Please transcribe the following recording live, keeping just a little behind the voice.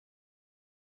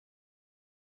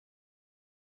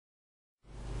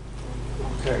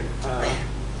Okay,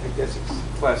 I guess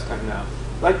it's class time now.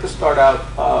 I'd like to start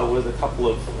out with a couple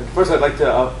of, first I'd like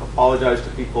to apologize to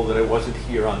people that I wasn't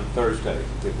here on Thursday.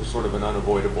 It was sort of an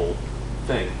unavoidable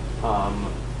thing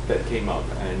that came up,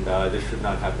 and this should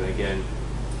not happen again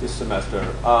this semester.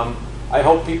 I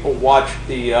hope people watched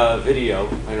the video.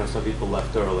 I know some people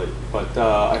left early, but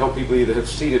I hope people either have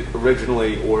seen it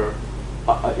originally or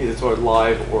either saw it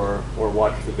live or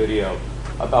watched the video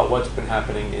about what's been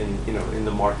happening in the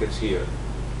markets here.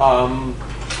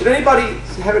 Did anybody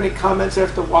have any comments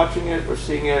after watching it or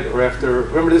seeing it, or after?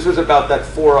 Remember, this was about that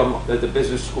forum that the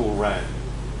business school ran.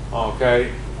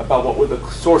 Okay, about what were the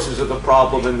sources of the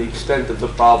problem and the extent of the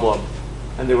problem,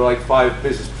 and there were like 5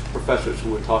 business professors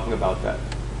who were talking about that.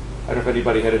 I don't know if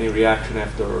anybody had any reaction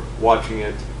after watching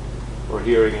it or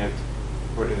hearing it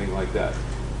or anything like that.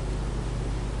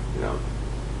 You know,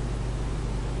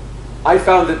 I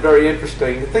found it very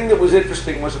interesting. The thing that was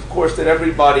interesting was, of course, that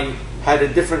everybody had a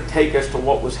different take as to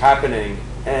what was happening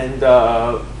and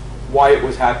why it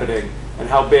was happening and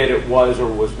how bad it was or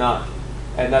was not.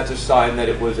 And that's a sign that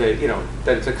it was that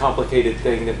it's a complicated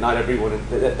thing, that not everyone,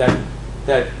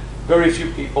 that very few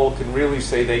people can really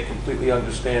say they completely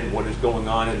understand what is going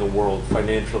on in the world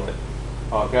financially.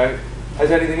 Okay? Has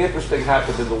anything interesting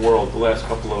happened in the world the last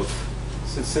couple of,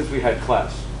 since we had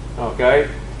class? Okay?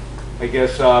 I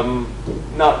guess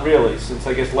not really, since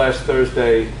I guess last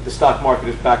Thursday the stock market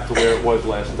is back to where it was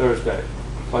last Thursday.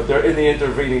 But there, in the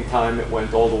intervening time, it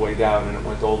went all the way down and it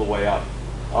went all the way up.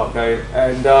 Okay,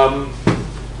 and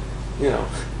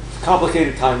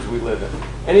complicated times we live in.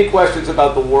 Any questions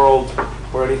about the world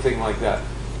or anything like that?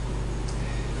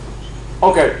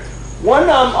 Okay, one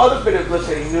other bit of, let's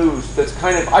say, news that's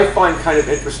I find kind of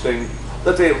interesting,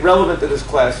 let's say relevant to this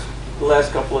class the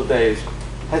last couple of days,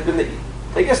 has been that,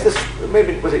 I guess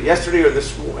maybe was it yesterday or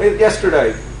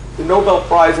yesterday, the Nobel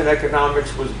Prize in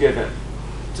Economics was given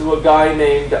to a guy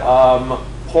named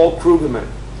Paul Krugman.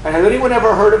 And has anyone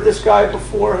ever heard of this guy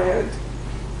beforehand?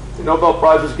 The Nobel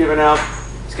Prize was given out.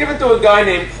 It's given to a guy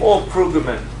named Paul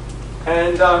Krugman.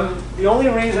 And the only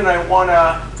reason I want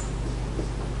to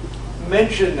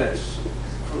mention this,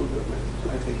 Krugman,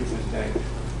 I think is his name.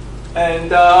 And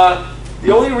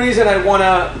the only reason I want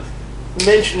to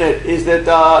mention it is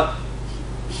that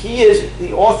he is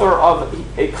the author of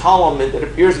a column that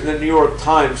appears in the New York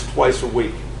Times twice a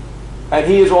week. And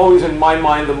he is always, in my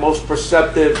mind, the most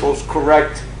perceptive, most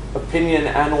correct opinion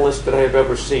analyst that I have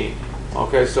ever seen.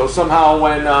 Okay, so somehow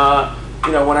when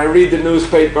when I read the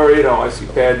newspaper, I see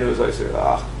bad news, I say,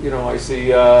 I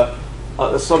see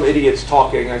some idiots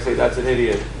talking, I say, that's an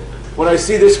idiot. When I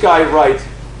see this guy write,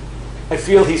 I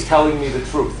feel he's telling me the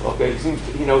truth. Okay,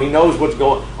 he knows what's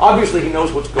going. Obviously, he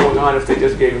knows what's going on if they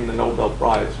just gave him the Nobel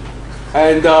Prize.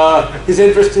 And his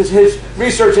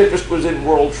research interest was in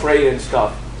world trade and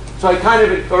stuff. So I kind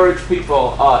of encourage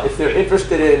people, if they're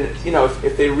interested in,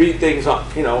 if they read things on,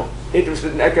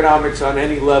 interested in economics on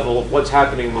any level of what's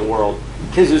happening in the world,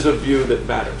 his is a view that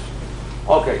matters.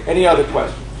 Okay. Any other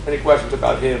questions? Any questions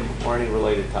about him or any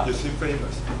related topics? Is he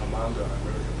famous among the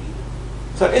American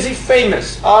people? So is he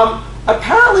famous?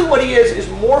 Apparently what he is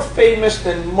more famous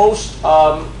than most,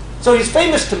 so he's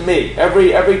famous to me.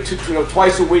 Every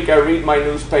twice a week I read my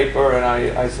newspaper and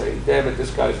I say, damn it, this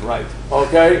guy's right,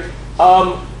 okay?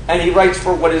 And he writes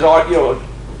for what is,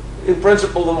 in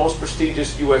principle, the most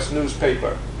prestigious U.S.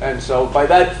 newspaper. And so by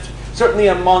that, certainly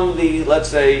among the, let's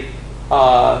say,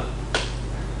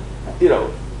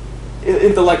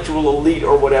 intellectual elite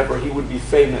or whatever, he would be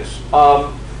famous.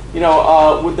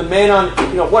 With the man on,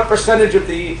 what percentage of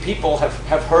the people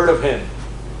have heard of him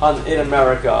in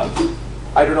America?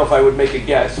 I don't know if I would make a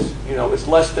guess. It's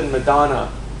less than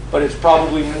Madonna, but it's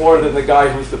probably more than the guy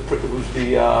who's the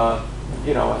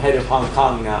head of Hong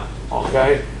Kong now.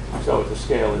 Okay, so it's a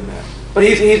scale in there. But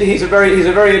he's a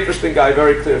very interesting guy,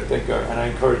 very clear thinker, and I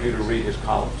encourage you to read his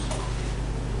columns.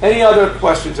 Any other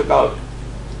questions about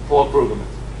Paul Krugman?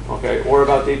 Okay, or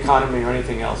about the economy or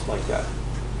anything else like that?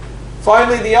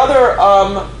 Finally, the other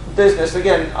business,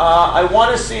 again, I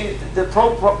want to see the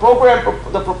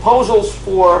the proposals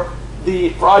for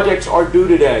the projects are due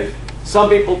today. Some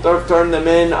people turn them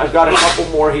in. I've got a couple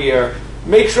more here.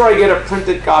 Make sure I get a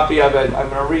printed copy of it. I'm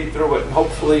going to read through it, and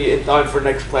hopefully in time for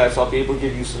next class, I'll be able to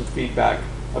give you some feedback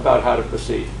about how to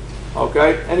proceed.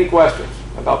 Okay? Any questions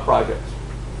about projects?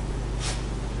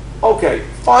 Okay,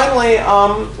 finally,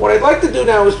 what I'd like to do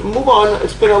now is to move on.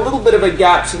 It's been a little bit of a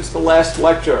gap since the last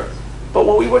lecture, but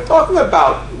what we were talking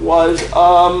about was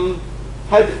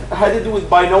had to do with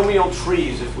binomial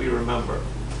trees, if we remember.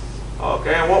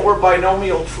 Okay, and what were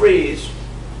binomial trees?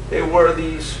 They were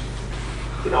these,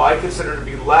 I consider to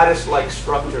be lattice-like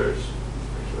structures.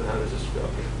 Actually, how does this go?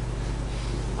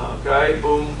 Okay,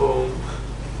 boom, boom,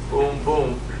 boom,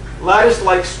 boom.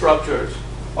 Lattice-like structures,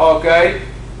 okay,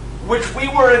 which we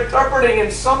were interpreting in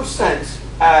some sense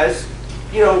as,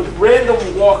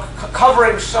 random walk,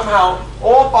 covering somehow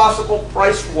all possible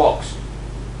price walks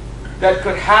that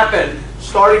could happen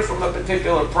starting from a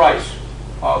particular price,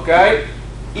 okay?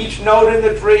 Each node in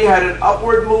the tree had an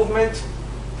upward movement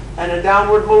and a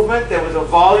downward movement. There was a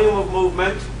volume of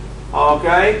movement,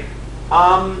 okay?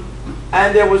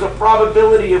 And there was a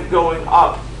probability of going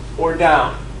up or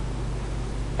down.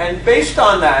 And based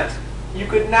on that, you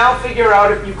could now figure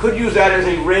out if you could use that as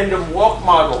a random walk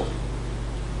model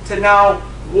to now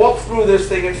walk through this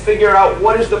thing and figure out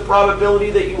what is the probability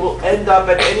that you will end up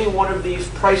at any one of these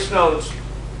price nodes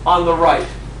on the right.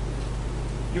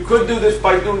 You could do this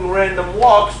by doing random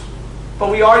walks, but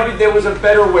we argued there was a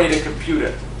better way to compute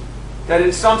it. That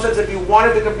in some sense, if you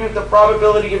wanted to compute the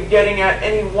probability of getting at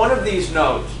any one of these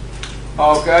nodes,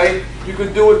 okay, you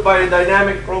could do it by a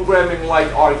dynamic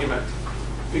programming-like argument.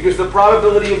 Because the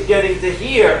probability of getting to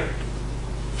here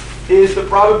is the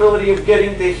probability of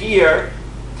getting to here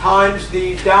times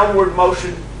the downward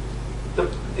motion,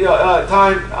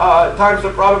 times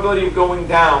the probability of going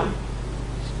down,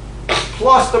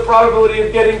 plus the probability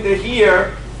of getting to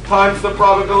here times the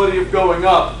probability of going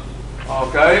up.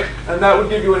 Okay? And that would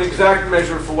give you an exact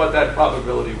measure for what that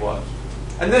probability was.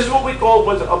 And this is what we called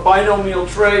was a binomial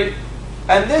trade.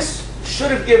 And this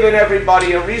should have given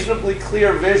everybody a reasonably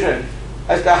clear vision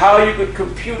as to how you could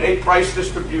compute a price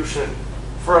distribution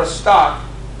for a stock.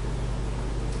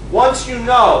 Once you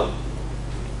know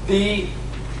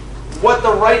what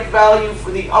the right value for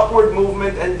the upward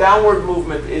movement and downward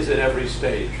movement is at every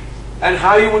stage, and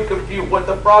how you would compute what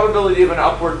the probability of an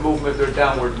upward movement or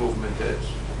downward movement is.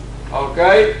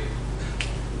 Okay?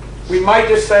 We might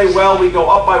just say, well, we go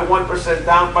up by 1%,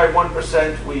 down by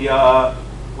 1%. We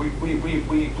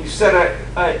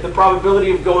set the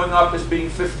probability of going up as being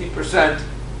 50%,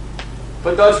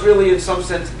 but that's really in some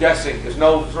sense guessing. There's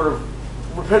no sort of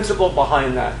principle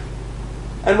behind that.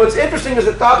 And what's interesting is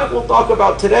the topic we'll talk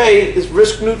about today is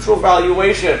risk-neutral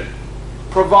valuation.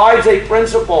 Provides a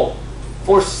principle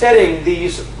for setting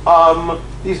these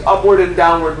upward and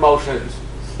downward motions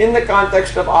in the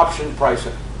context of option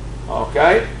pricing.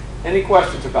 Okay? Any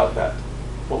questions about that?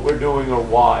 What we're doing or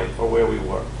why or where we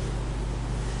were?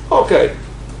 Okay.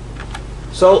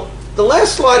 So the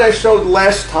last slide I showed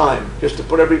last time, just to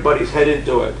put everybody's head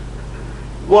into it,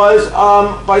 was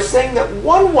by saying that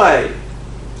one way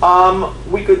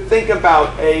we could think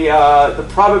about the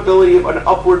probability of an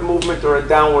upward movement or a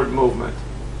downward movement,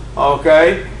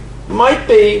 okay, might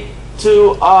be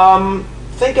to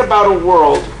think about a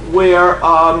world where,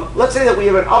 let's say that we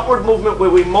have an upward movement where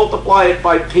we multiply it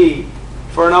by P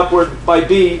for an upward, by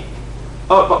B,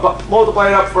 multiply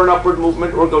it up for an upward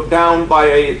movement or go down by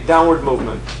a downward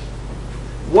movement.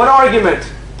 One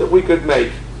argument that we could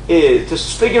make is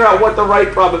to figure out what the right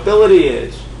probability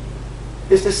is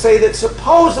to say that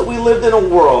suppose that we lived in a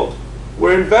world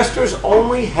where investors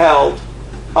only held,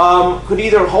 could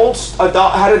either hold,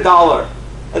 had a dollar,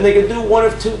 and they could do one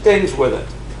of two things with it.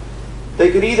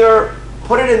 They could either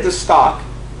put it into stock,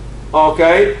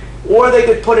 okay, or they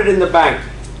could put it in the bank.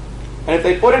 And if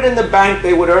they put it in the bank,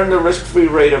 they would earn the risk-free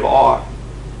rate of R.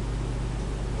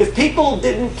 If people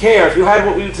didn't care, if you had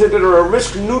what we would consider a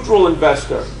risk-neutral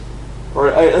investor,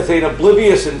 or let's say an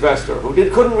oblivious investor who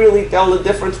couldn't really tell the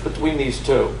difference between these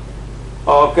two,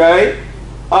 okay,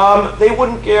 they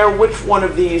wouldn't care which one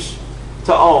of these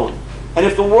to own. And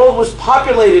if the world was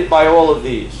populated by all of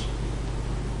these,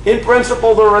 in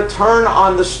principle, the return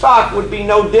on the stock would be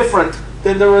no different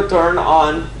than the return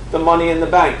on the money in the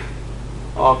bank.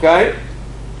 Okay?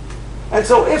 And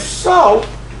so if so,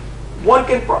 one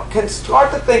can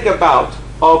start to think about,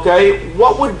 okay,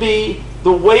 what would be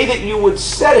the way that you would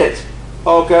set it,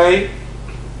 okay?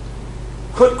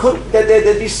 Could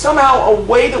there'd be somehow a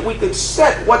way that we could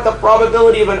set what the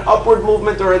probability of an upward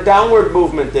movement or a downward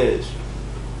movement is,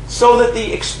 so that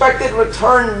the expected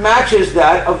return matches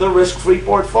that of the risk-free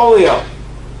portfolio.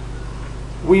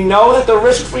 We know that the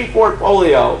risk-free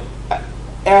portfolio,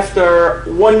 after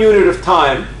 1 unit of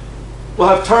time, will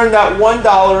have turned that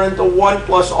 $1 into 1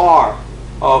 plus R.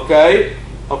 Okay?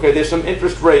 Okay, there's some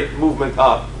interest rate movement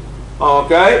up.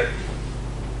 Okay?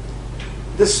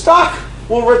 The stock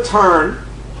will return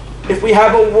if we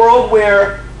have a world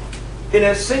where in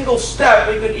a single step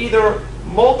we could either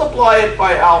multiply it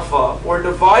by alpha or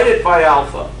divide it by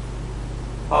alpha.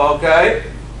 Okay?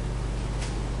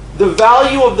 The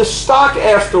value of the stock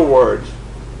afterwards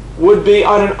would be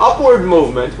on an upward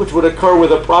movement, which would occur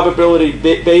with a probability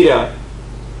beta.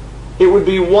 It would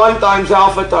be 1 times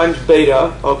alpha times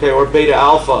beta, okay, or beta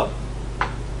alpha.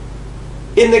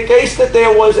 In the case that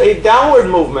there was a downward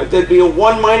movement, there'd be a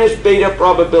 1 minus beta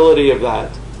probability of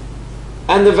that.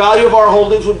 And the value of our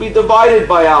holdings would be divided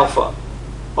by alpha.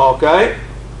 Okay?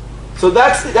 So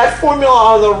that formula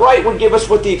on the right would give us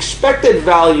what the expected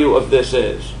value of this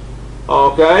is.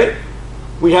 Okay?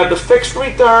 We have the fixed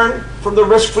return from the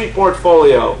risk-free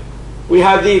portfolio. We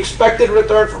have the expected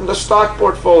return from the stock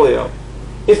portfolio.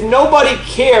 If nobody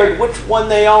cared which one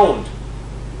they owned,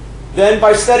 then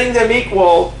by setting them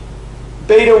equal,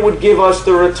 beta would give us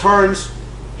the returns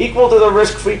equal to the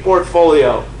risk-free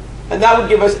portfolio. And that would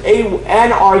give us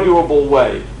an arguable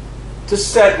way to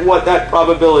set what that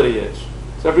probability is.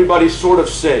 So everybody's sort of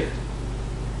safe.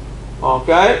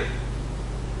 Okay?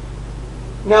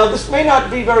 Now, this may not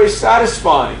be very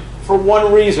satisfying for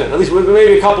one reason. At least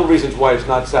maybe a couple of reasons why it's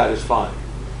not satisfying.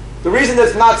 The reason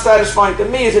that's not satisfying to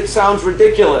me is it sounds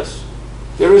ridiculous.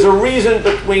 There is a reason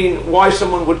between why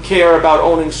someone would care about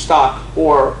owning stock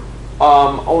or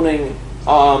owning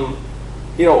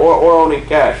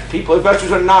cash.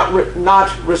 Investors are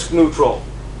not risk neutral.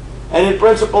 And in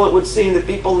principle, it would seem that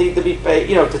people need to be paid,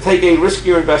 to take a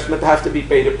riskier investment, have to be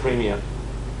paid a premium.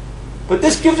 But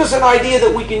this gives us an idea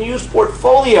that we can use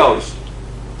portfolios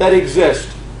that exist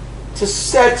to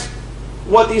set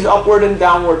what these upward and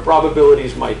downward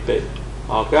probabilities might be.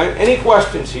 Okay? Any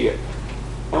questions here?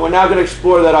 And we're now going to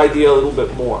explore that idea a little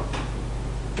bit more.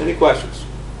 Any questions?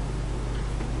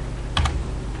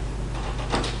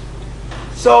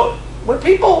 So, when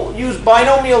people use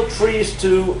binomial trees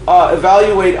to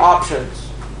evaluate options,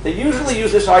 they usually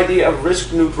use this idea of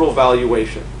risk-neutral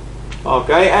valuation.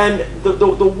 Okay, and the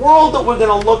world that we're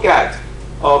going to look at,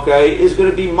 okay, is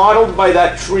going to be modeled by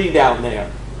that tree down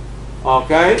there.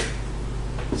 Okay,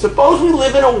 suppose we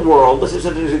live in a world. This is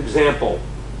an example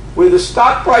where the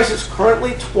stock price is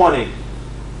currently 20,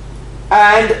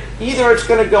 and either it's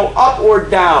going to go up or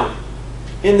down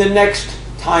in the next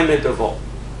time interval.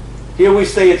 Here we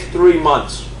say it's 3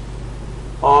 months.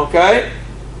 Okay?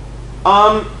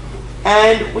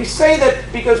 And we say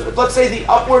that because, let's say the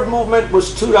upward movement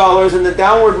was $2 and the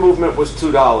downward movement was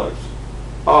 $2.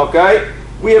 Okay?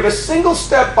 We have a single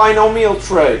step binomial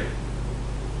trade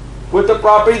with the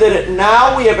property that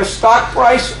now we have a stock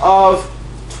price of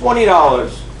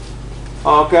 $20.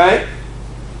 Okay?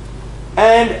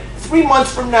 And 3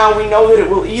 months from now we know that it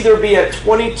will either be at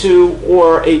 22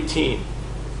 or 18.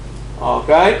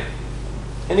 Okay?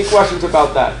 Any questions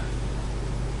about that?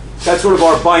 That's sort of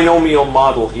our binomial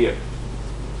model here.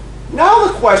 Now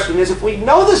the question is, if we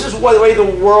know this is the way the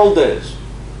world is,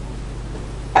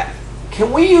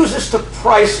 can we use this to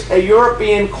price a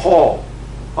European call,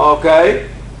 okay,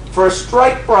 for a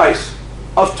strike price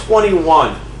of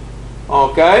 21,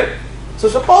 okay? So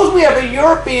suppose we have a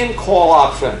European call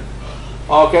option,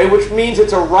 okay, which means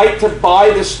it's a right to buy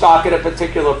the stock at a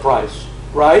particular price,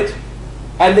 right?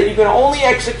 And that you can only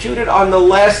execute it on the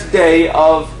last day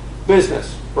of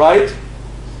business, right?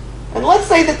 And let's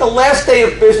say that the last day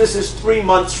of business is 3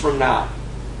 months from now.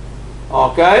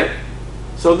 Okay?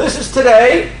 So this is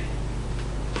today.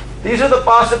 These are the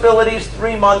possibilities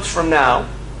 3 months from now.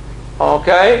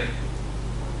 Okay?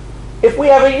 If we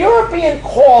have a European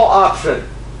call option,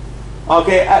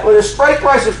 okay, with a strike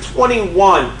price of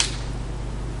 21,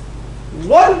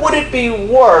 what would it be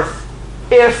worth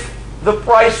if the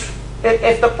price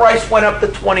went up to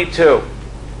 22?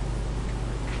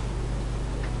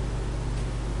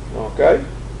 Okay?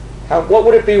 What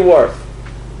would it be worth?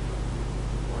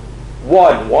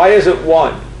 1. Why is it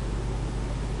 1?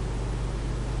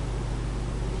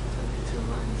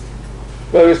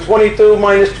 Well, it's 22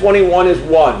 minus 21 is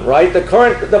 1, right? The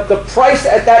price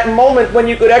at that moment when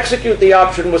you could execute the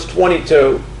option was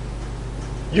 22.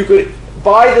 You could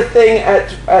buy the thing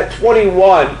at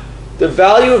 21. The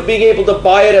value of being able to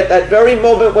buy it at that very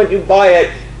moment when you buy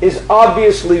it is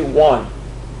obviously 1,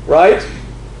 right?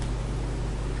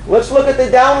 Let's look at the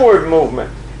downward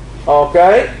movement,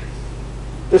 okay?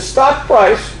 The stock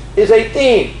price is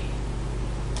 18.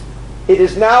 It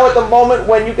is now at the moment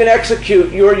when you can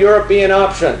execute your European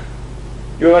option.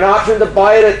 You have an option to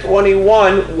buy it at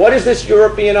 21. What is this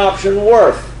European option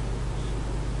worth?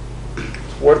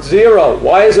 It's worth 0.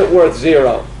 Why is it worth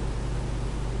 0?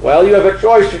 Well, you have a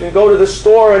choice. You can go to the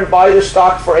store and buy the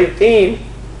stock for 18,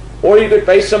 or you could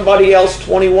pay somebody else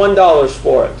 $21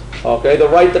 for it. Okay, the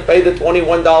right to pay the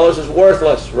 $21 is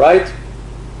worthless, right?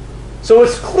 So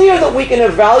it's clear that we can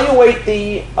evaluate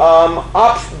the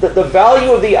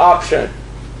value of the option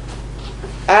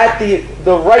at the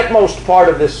rightmost part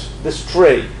of this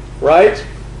tree, right?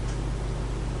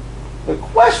 The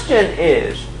question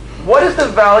is, what is the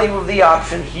value of the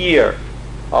option here?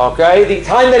 Okay, the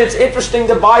time that it's interesting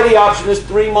to buy the option is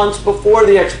 3 months before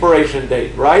the expiration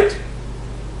date, right?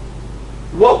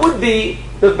 what would be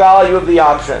the value of the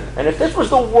option? And if this was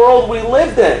the world we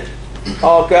lived in,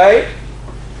 okay,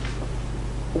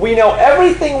 we know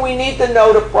everything we need to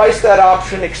know to price that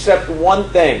option except one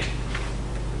thing.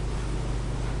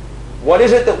 What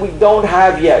is it that we don't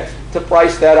have yet to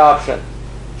price that option?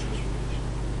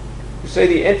 You say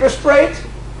the interest rate?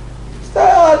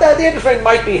 The interest rate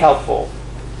might be helpful.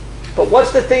 But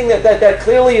what's the thing that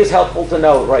clearly is helpful to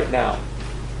know right now?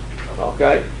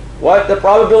 Okay? What? The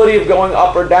probability of going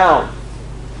up or down.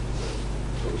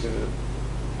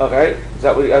 Okay? Is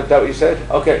that what you said?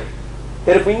 Okay.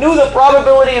 That if we knew the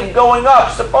probability of going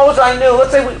up, suppose I knew,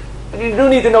 let's say you do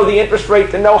need to know the interest rate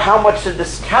to know how much to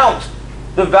discount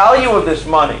the value of this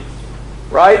money,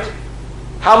 right?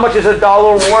 How much is $1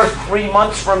 worth 3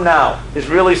 months from now is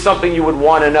really something you would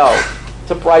want to know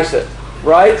to price it,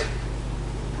 right?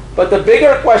 But the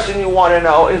bigger question you want to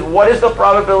know is what is the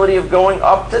probability of going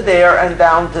up to there and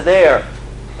down to there?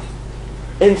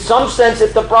 In some sense,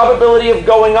 if the probability of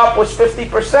going up was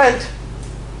 50%,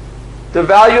 the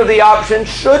value of the option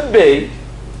should be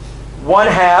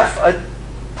 1/2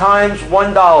 times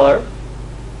 $1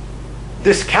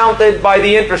 discounted by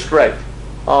the interest rate.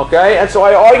 Okay? And so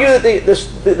I argue that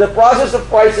the process of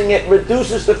pricing it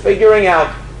reduces to figuring out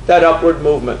that upward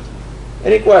movement.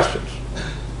 Any questions?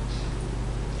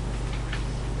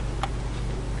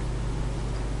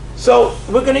 So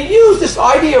we're going to use this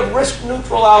idea of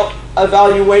risk-neutral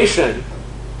evaluation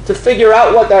to figure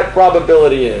out what that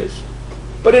probability is,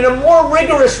 but in a more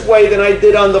rigorous way than I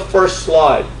did on the first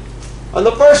slide. On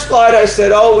the first slide, I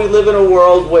said, oh, we live in a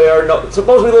world where,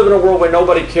 suppose we live in a world where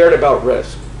nobody cared about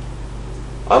risk.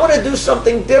 I want to do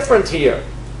something different here.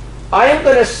 I am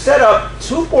going to set up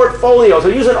two portfolios.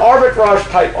 I'll use an arbitrage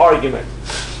type argument.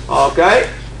 Okay?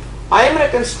 I am going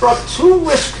to construct two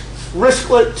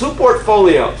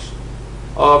portfolios.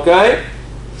 Okay?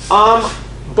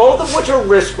 Both of which are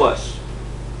riskless.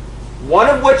 One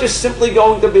of which is simply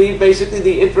going to be basically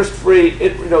the interest-free,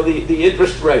 the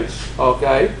interest rates.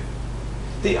 Okay?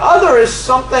 The other is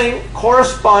something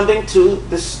corresponding to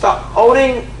the stock,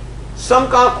 owning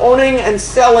and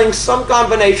selling some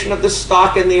combination of the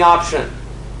stock and the option.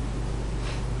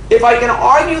 If I can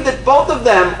argue that both of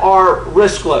them are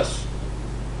riskless,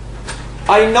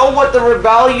 I know what the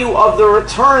value of the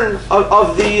return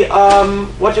of the,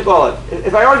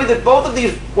 if I argue that both of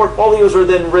these portfolios are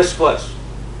then riskless,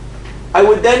 I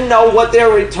would then know what their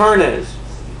return is.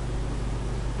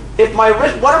 If one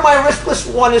of my riskless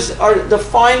ones are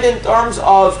defined in terms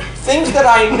of things that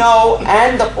I know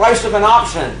and the price of an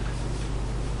option,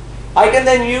 I can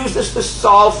then use this to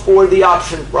solve for the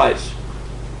option price.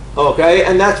 Okay?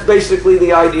 And that's basically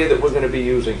the idea that we're going to be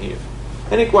using here.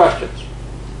 Any questions?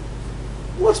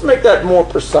 Let's make that more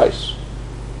precise.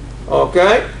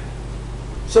 Okay?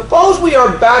 Suppose we are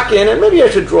back in, and maybe I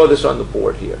should draw this on the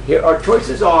board here. Here, our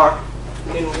choices are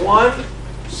in one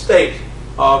state.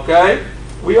 Okay?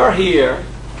 We are here.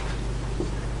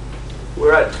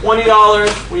 We're at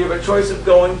 $20. We have a choice of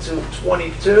going to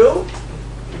 22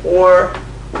 or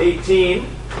 18.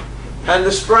 And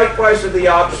the strike price of the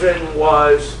option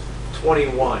was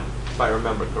 21, if I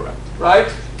remember correct.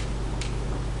 Right?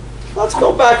 Let's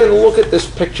go back and look at this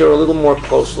picture a little more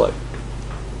closely.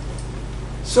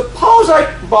 Suppose I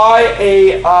buy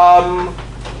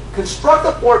construct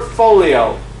a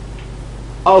portfolio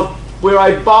of where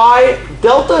I buy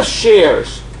delta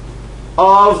shares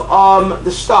of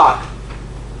the stock,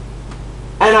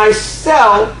 and I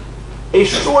sell a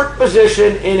short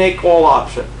position in a call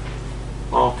option.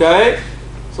 Okay?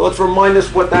 So let's remind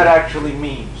us what that actually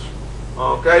means.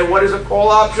 Okay, what is a call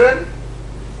option?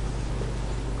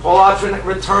 Call option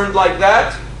returned like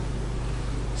that.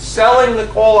 Selling the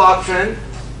call option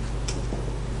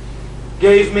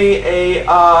gave me a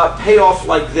payoff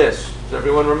like this. Does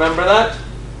everyone remember that?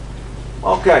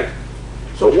 Okay.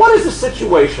 So what is the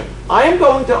situation? I am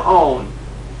going to own,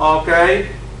 okay,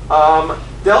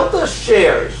 delta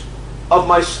shares of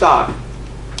my stock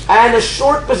and a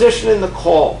short position in the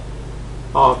call.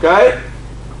 Okay?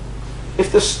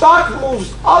 If the stock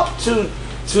moves up to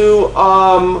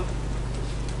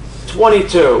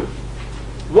 22,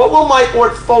 what will my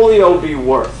portfolio be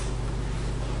worth?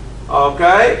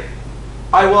 Okay?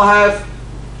 I will have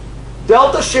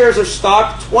delta shares of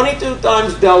stock. 22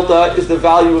 times delta is the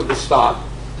value of the stock.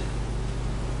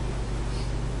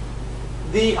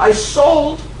 I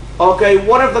sold, okay,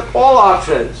 one of the call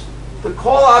options. The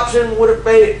call option would have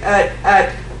paid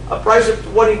at a price of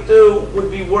 22 would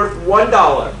be worth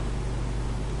 $1.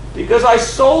 Because I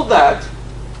sold that,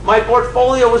 my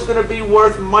portfolio was going to be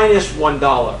worth minus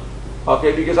 $1.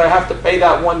 Okay, because I have to pay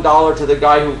that $1 to the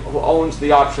guy who owns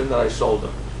the option that I sold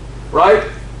him. Right?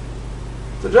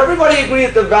 So does everybody agree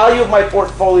that the value of my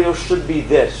portfolio should be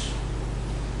this?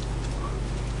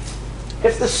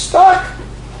 If the stock,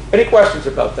 any questions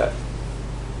about that?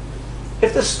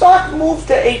 If the stock moved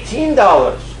to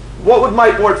 $18, what would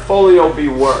my portfolio be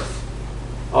worth?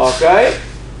 Okay?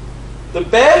 The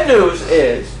bad news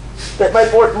is that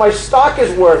my stock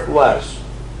is worth less.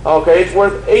 Okay, it's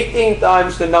worth 18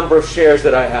 times the number of shares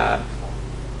that I have.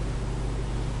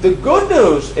 The good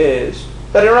news is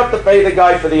that I don't have to pay the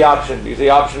guy for the option because the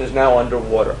option is now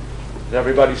underwater. Does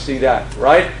everybody see that,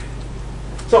 right?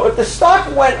 So if the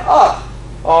stock went up,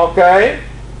 okay,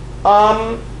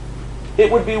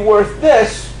 it would be worth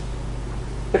this.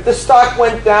 If the stock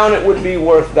went down, it would be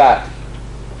worth that.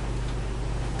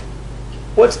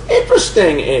 What's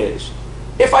interesting is,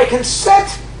 if I can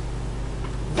set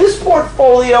this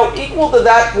portfolio equal to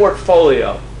that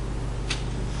portfolio,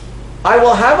 I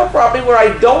will have a property where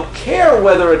I don't care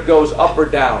whether it goes up or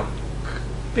down,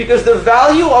 because the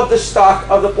value of the stock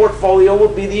of the portfolio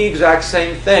will be the exact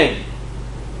same thing.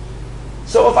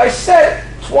 So if I set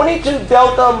 22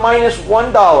 delta minus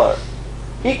 $1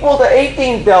 equal to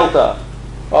 18 delta,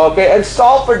 okay, and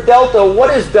solve for delta,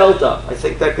 what is delta? I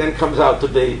think that then comes out to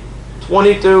be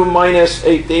 22 minus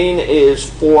 18 is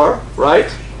 4,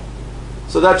 right?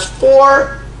 So that's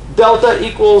 4 delta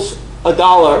equals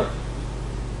 $1.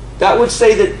 That would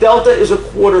say that delta is a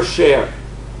quarter share.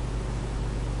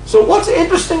 So what's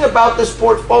interesting about this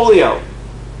portfolio?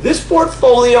 This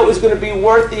portfolio is going to be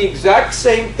worth the exact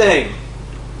same thing,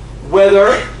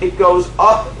 whether it goes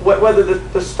up, whether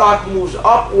the stock moves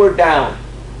up or down.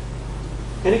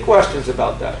 Any questions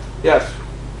about that? Yes?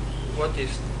 What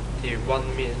is the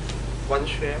one mean? One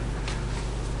share?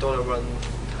 $1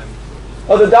 times.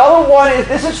 Oh, the $1 is,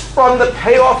 this is from the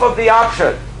payoff of the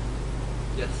option.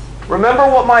 Yes. Remember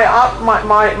what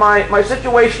my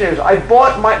situation is. I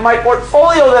bought my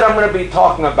portfolio that I'm going to be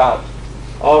talking about,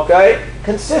 okay,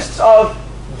 consists of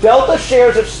delta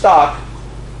shares of stock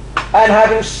and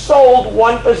having sold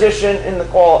one position in the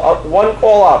one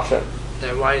call option.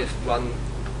 Then why is one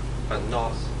but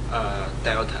not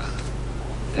delta?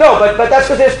 No, but that's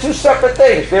because there's two separate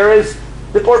things.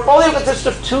 The portfolio consists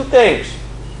of two things.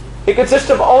 It consists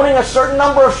of owning a certain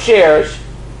number of shares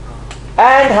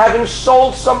and having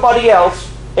sold somebody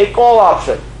else a call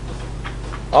option.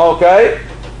 Okay?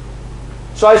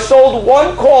 So I sold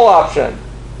one call option.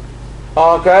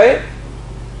 Okay?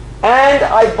 And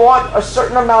I bought a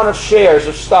certain amount of shares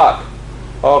of stock.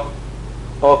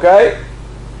 Okay?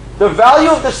 The value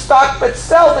of the stock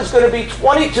itself is going to be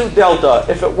 22 delta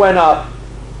if it went up,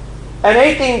 and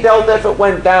 18 delta if it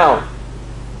went down.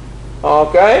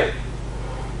 Okay?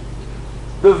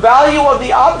 The value of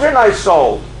the option I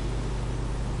sold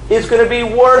is going to be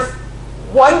worth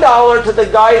 $1 to the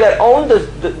guy that owned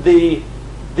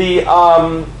the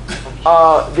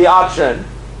option.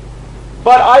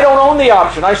 But I don't own the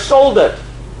option. I sold it.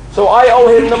 So I owe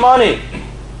him the money.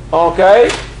 Okay?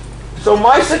 So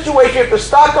my situation, if the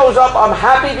stock goes up, I'm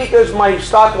happy because my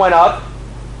stock went up,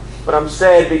 but I'm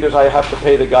sad because I have to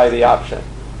pay the guy the option.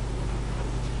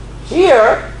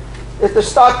 Here, if the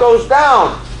stock goes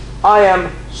down, I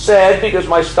am sad because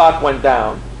my stock went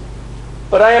down.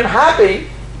 But I am happy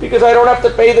because I don't have to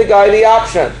pay the guy the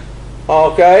option.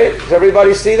 Okay? Does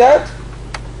everybody see that?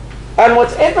 And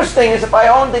what's interesting is if I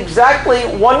owned exactly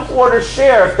 1/4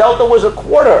 share, if delta was a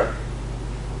quarter,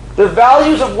 the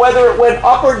values of whether it went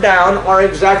up or down are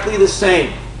exactly the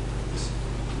same.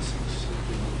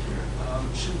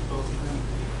 Shouldn't both of them?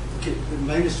 Okay, the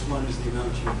 -1 is the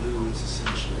amount you lose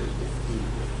essentially if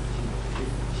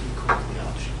he called the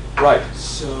option. Right.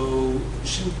 So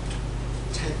shouldn't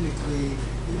technically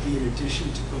it be in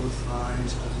addition to both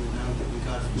lines of the amount that we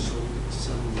got from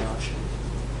selling the option?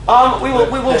 We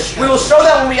will show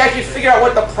that when we actually figure out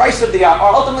what the price of the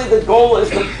ultimately the goal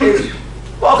is.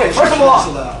 Well, okay.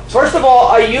 First of all,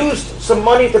 I used some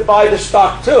money to buy the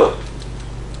stock too,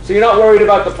 so you're not worried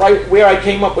about the price where I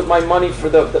came up with my money for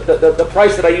the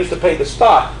price that I used to pay the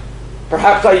stock.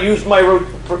 Perhaps I used my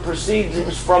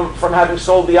proceeds from having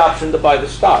sold the option to buy the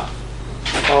stock.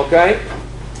 Okay.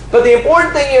 But the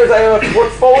important thing here is I have a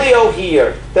portfolio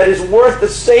here that is worth the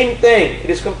same thing. It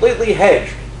is completely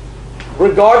hedged.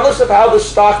 Regardless of how the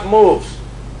stock moves,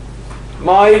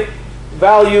 my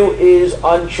value is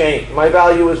unchanged. My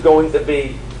value is going to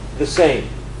be the same.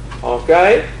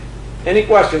 Okay? Any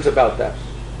questions about that?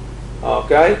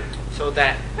 Okay? So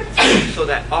that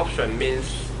option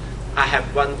means I have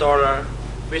 $1,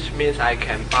 which means I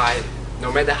can buy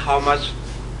no matter how much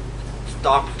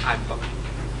stock I bought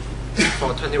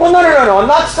for 21. Well, no. I'm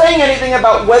not saying anything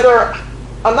about whether.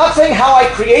 I'm not saying how I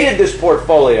created this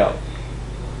portfolio.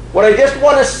 What I just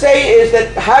want to say is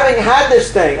that having had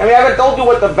this thing, I mean, I haven't told you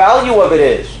what the value of it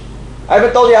is. I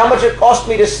haven't told you how much it cost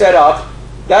me to set up.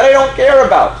 That I don't care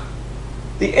about.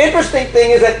 The interesting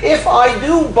thing is that if I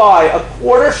do buy a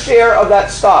quarter share of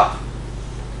that stock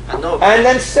and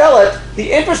then sell it,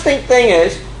 the interesting thing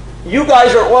is you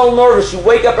guys are all nervous. You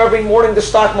wake up every morning, the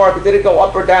stock market, did it go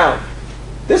up or down?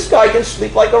 This guy can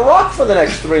sleep like a rock for the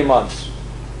next 3 months.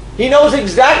 He knows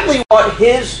exactly what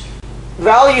his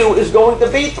value is going to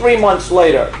be 3 months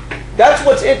later. That's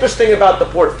what's interesting about the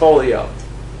portfolio.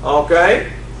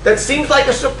 Okay? That seems like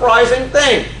a surprising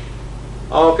thing.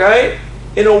 Okay?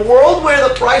 In a world where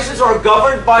the prices are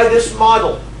governed by this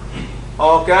model,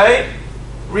 okay,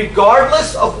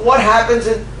 regardless of what happens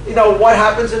in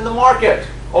the market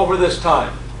over this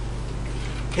time,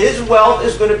 his wealth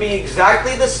is going to be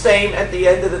exactly the same at the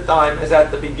end of the time as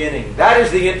at the beginning. That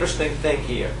is the interesting thing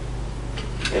here.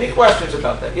 Any questions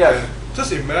about that? Yes.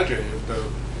 Just imagine if the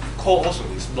call option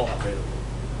is not available.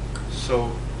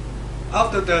 So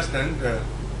after that, then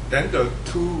the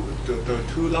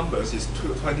two numbers is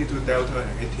 22 delta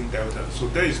and 18 delta. So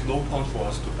there is no point for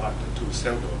us to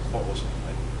sell the call option.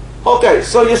 Right? Okay,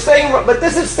 so you're saying, but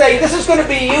this is going to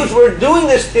be used. We're doing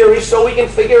this theory so we can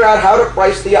figure out how to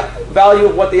price the value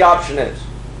of what the option is.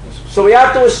 So we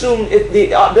have to assume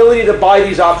the ability to buy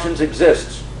these options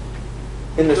exists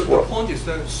in this world. The point is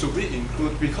that should we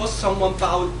include, because someone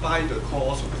buy the call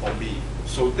option for me,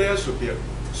 so there should be a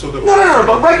No,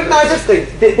 but recognize this thing.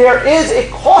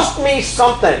 It cost me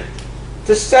something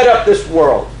to set up this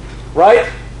world, right?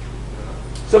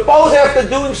 Suppose after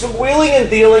doing some wheeling and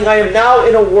dealing, I am now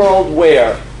in a world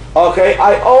where, okay,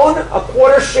 I own a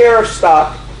quarter share of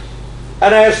stock,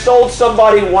 and I have sold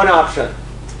somebody one option.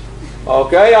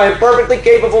 Okay, I am perfectly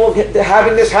capable of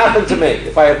having this happen to me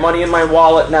if I have money in my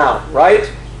wallet now, right?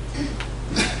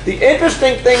 The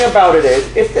interesting thing about it is,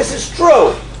 if this is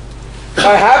true,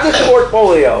 I have this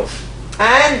portfolio,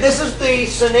 and this is the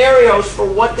scenarios for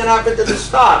what can happen to the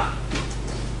stock.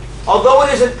 Although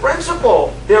it is in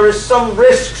principle, there is some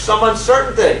risk, some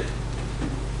uncertainty.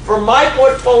 For my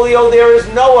portfolio, there is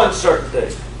no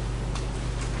uncertainty.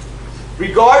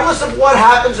 Regardless of what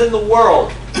happens in the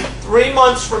world, 3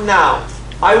 months from now,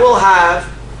 I will have,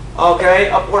 okay,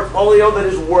 a portfolio that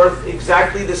is worth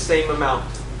exactly the same amount.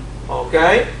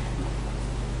 Okay?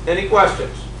 Any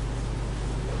questions?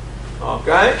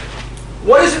 Okay?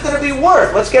 What is it going to be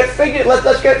worth? Let's get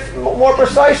more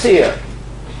precise here.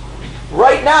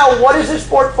 Right now, what is this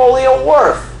portfolio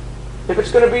worth? If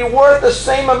it's going to be worth the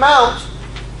same amount,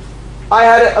 I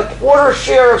had a quarter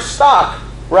share of stock,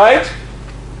 right?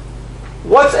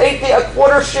 What's a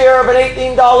quarter share of an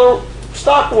 $18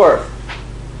 stock worth?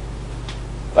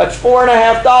 That's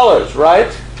 $4.50,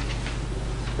 right?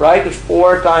 Right? It's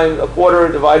 4 times a quarter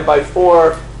divided by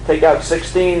 4, take out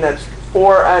 16, that's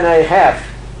 4.5,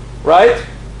 right?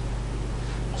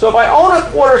 So if I own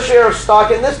a quarter share of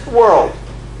stock in this world,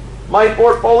 my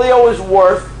portfolio is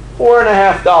worth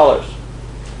 $4.50.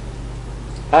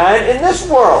 And in this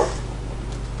world,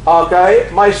 okay,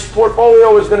 my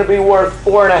portfolio is going to be worth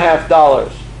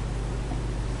 $4.50.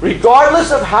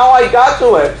 Regardless of how I got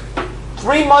to it,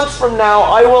 3 months from now,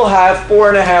 I will have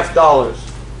 $4.50.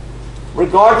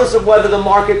 Regardless of whether the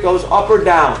market goes up or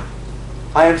down,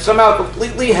 I am somehow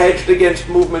completely hedged against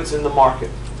movements in the market.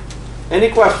 Any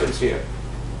questions here?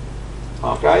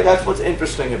 Okay, that's what's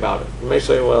interesting about it. You may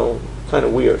say, well, kind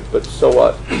of weird, but so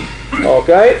what?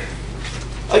 Okay?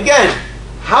 Again,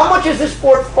 how much is this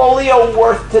portfolio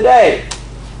worth today?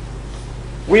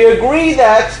 We agree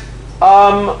that,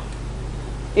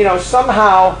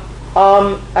 somehow,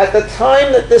 at the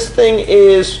time that this thing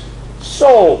is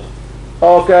sold,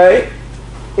 okay,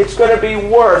 it's going to be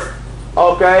worth,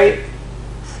 okay,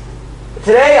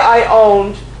 today I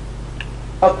owned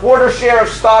a quarter share of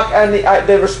stock and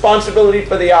the responsibility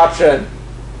for the option.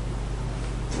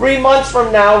 3 months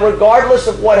from now, regardless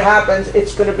of what happens,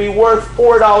 it's going to be worth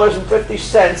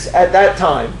 $4.50 at that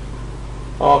time.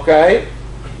 Okay?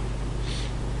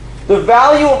 The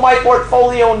value of my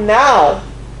portfolio now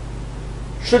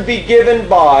should be given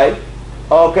by,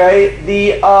 okay,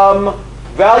 the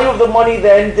value of the money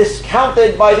then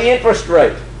discounted by the interest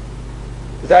rate.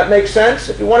 Does that make sense?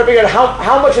 If you want to figure out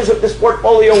how much is this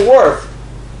portfolio worth,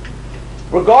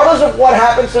 regardless of what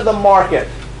happens to the market,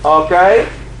 okay,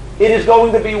 it is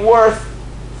going to be worth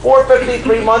 $4.50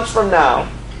 3 months from now.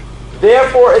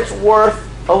 Therefore, it's worth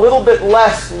a little bit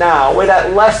less now, where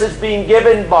that less is being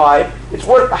given by. It's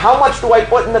worth, how much do I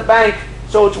put in the bank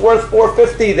so it's worth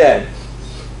 $4.50 then?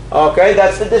 Okay,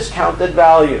 that's the discounted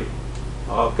value.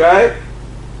 Okay?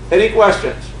 Any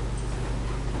questions?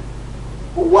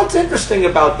 Well, what's interesting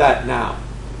about that now?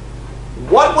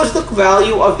 What was the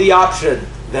value of the option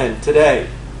then today?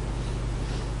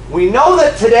 We know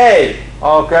that today,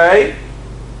 okay,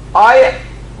 I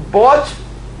bought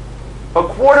a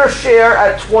quarter share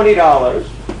at $20,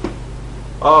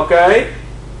 okay?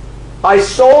 I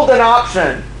sold an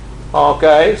option,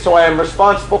 okay, so I am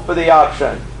responsible for the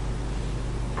option.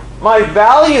 My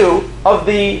value of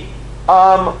the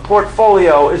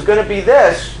portfolio is going to be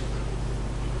this.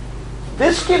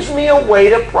 This gives me a way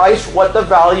to price what the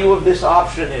value of this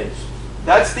option is.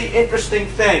 That's the interesting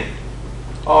thing,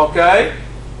 okay?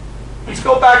 Let's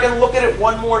go back and look at it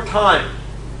one more time,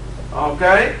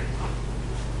 okay?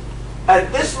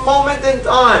 At this moment in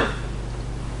time,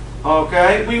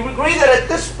 okay, we agree that at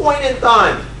this point in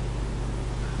time,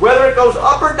 whether it goes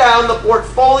up or down, the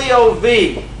portfolio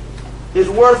V is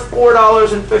worth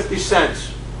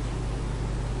 $4.50.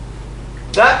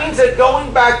 That means that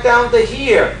going back down to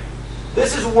here,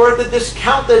 this is worth the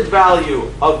discounted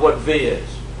value of what V is,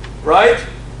 right?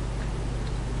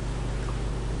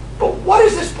 But what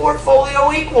is this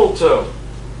portfolio equal to?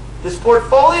 This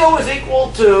portfolio is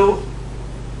equal to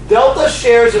delta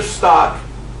shares of stock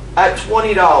at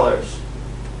 $20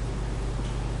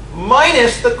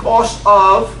 minus the cost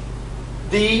of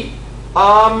the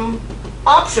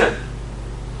option.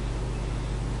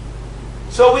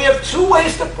 So we have two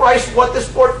ways to price what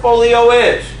this portfolio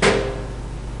is.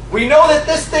 We know that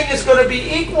this thing is going to be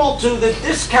equal to the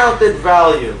discounted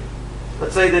value.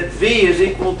 Let's say that V is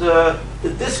equal to the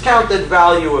discounted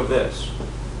value of this.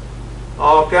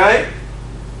 Okay?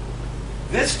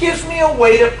 This gives me a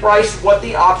way to price what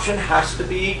the option has to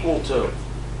be equal to.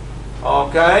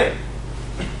 Okay?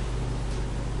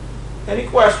 Any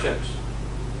questions?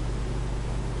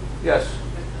 Yes?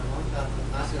 I want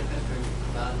to ask you a question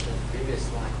about the previous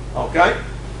slide. Okay?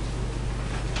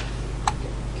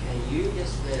 Can you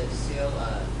just sell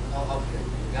a call option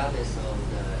regardless of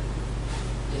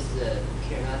just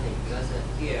care nothing? Because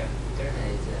here, Skiena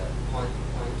is 0.25.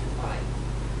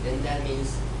 Then that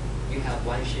means you have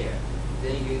one share.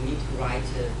 Then you need to write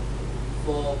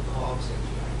 4 call options,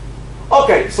 right?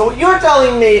 Okay, so what you're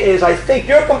telling me is I think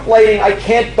you're complaining I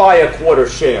can't buy a quarter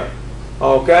share.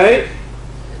 Okay?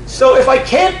 So if I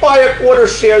can't buy a quarter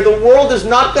share, the world is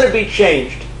not going to be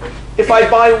changed if I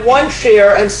buy one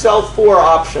share and sell 4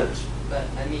 options. But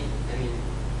I mean,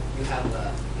 you have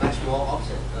much more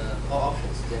call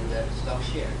options than the stock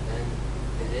share. Then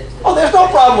it is. Oh, there's no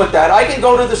problem with that. I can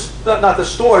go to not the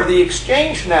store, the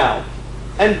exchange now,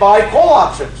 and buy call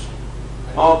options.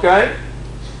 Okay?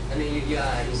 I mean, you are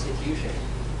an institution,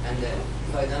 and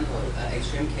for example,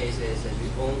 extreme case is that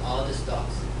you own all the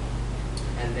stocks,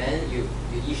 and then you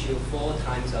issue 4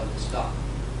 times of the stock.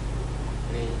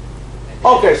 I mean.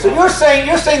 Okay, so you're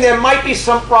saying there might be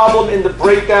some problem in the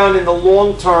breakdown in the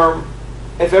long term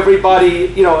if everybody,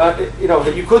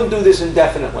 that you couldn't do this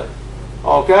indefinitely.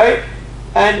 Okay?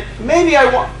 And maybe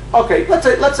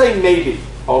let's say maybe,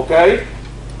 okay?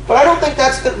 But I don't think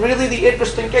that's really the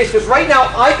interesting case, because right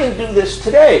now I can do this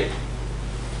today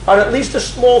on at least a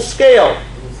small scale.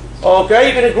 Okay?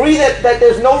 You can agree that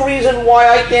there's no reason why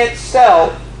I can't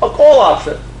sell a call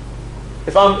option.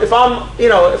 I'm not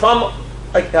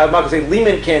going to say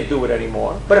Lehman can't do it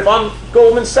anymore, but if I'm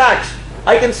Goldman Sachs,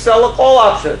 I can sell a call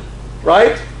option,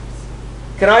 right?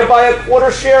 Can I buy a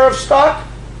quarter share of stock?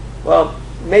 Well,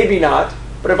 maybe not.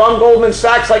 But if I'm Goldman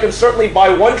Sachs, I can certainly buy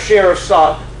 1 share of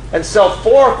stock and sell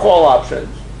 4 call options.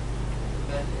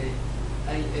 But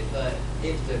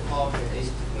if the call option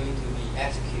is going to be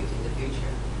executed in the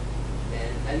future,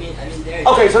 then I mean there.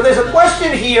 Okay, so there's a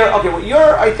question here. Okay, what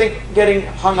you're, I think, getting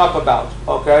hung up about,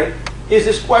 okay, is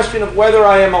this question of whether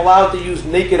I am allowed to use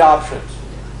naked options.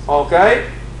 Okay?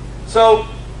 So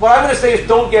what I'm going to say is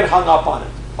don't get hung up on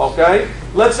it. Okay?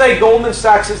 Let's say Goldman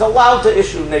Sachs is allowed to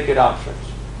issue naked options.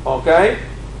 Okay?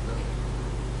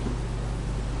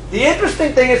 The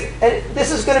interesting thing is, and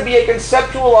this is going to be a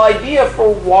conceptual idea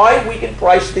for why we can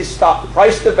price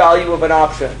the value of an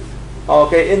option,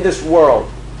 okay, in this world.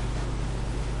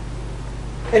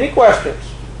 Any questions?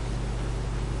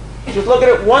 Just look at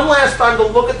it one last time to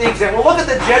look at the example. We'll look at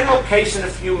the general case in a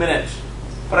few minutes.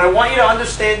 But I want you to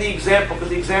understand the example, because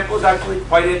the example is actually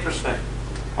quite interesting.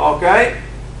 Okay?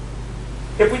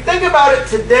 If we think about it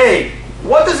today,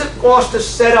 what does it cost to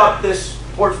set up this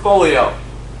portfolio?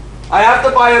 I have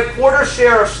to buy a quarter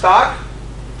share of stock,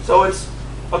 so it's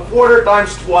a quarter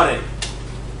times 20.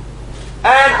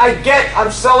 And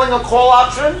I'm selling a call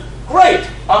option. Great,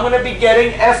 I'm going to be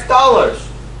getting F dollars,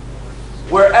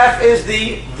 where F is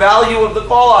the value of the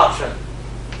call option,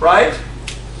 right?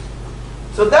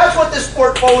 So that's what this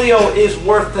portfolio is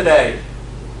worth today.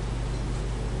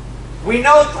 We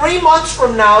know 3 months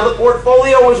from now the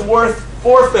portfolio is worth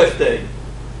 $450.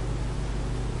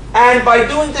 And by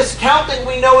doing discounting,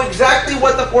 we know exactly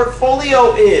what the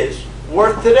portfolio is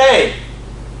worth today.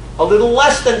 A little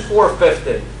less than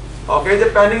 450. Okay,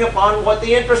 depending upon what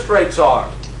the interest rates are.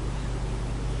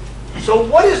 So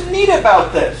what is neat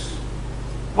about this?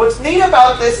 What's neat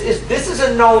about this is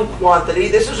a known quantity.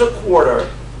 This is a quarter.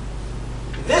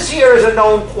 This here is a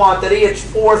known quantity. It's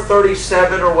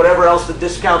 437 or whatever else the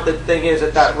discounted thing is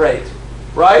at that rate.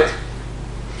 Right?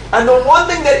 And the one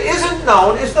thing that isn't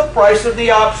known is the price of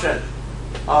the option.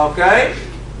 Okay?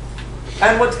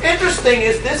 And what's interesting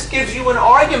is this gives you an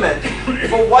argument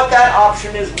for what that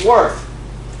option is worth.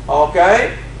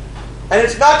 Okay? And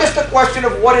it's not just a question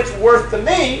of what it's worth to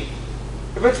me.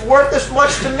 If it's worth this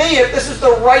much to me, if this is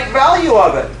the right value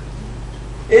of it,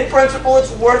 in principle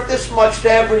it's worth this much to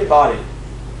everybody.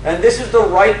 And this is the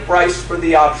right price for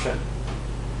the option.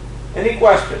 Any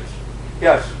questions?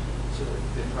 Yes? So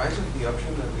the price of the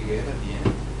option that we get at the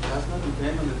end does not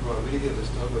depend on the probability of the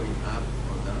stock going up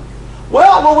or down?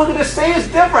 Well, what we're going to say is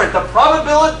different. The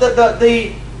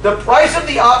probability, the price of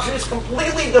the option is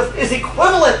is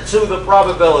equivalent to the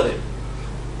probability.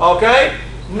 Okay?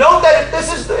 Note that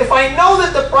if I know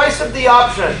that the price of the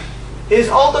option is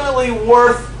ultimately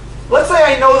worth, let's say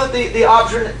I know that the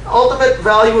ultimate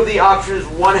value of the option is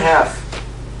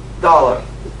 $0.50.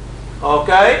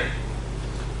 Okay?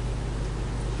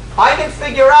 I can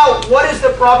figure out what is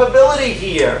the probability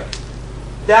here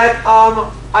that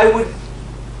of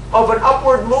an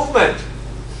upward movement.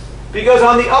 Because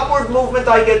on the upward movement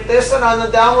I get this, and on the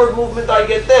downward movement I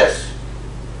get this.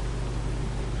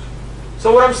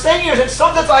 So what I'm saying here is in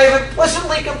some sense I have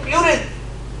implicitly computed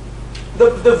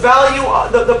the value,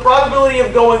 the probability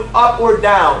of going up or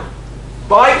down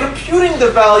by computing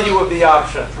the value of the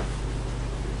option.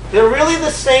 They're really the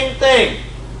same thing.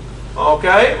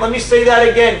 Okay? Let me say that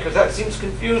again because that seems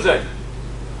confusing.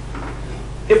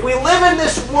 If we live in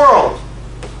this world,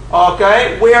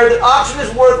 okay, where the option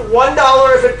is worth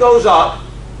 $1 if it goes up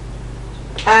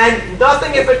and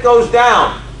nothing if it goes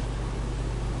down,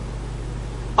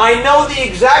 I know the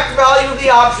exact value of the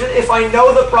option if I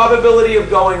know the probability of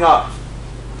going up.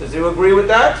 Does you agree with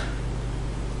that?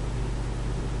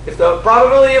 If the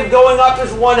probability of going up is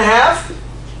 1/2,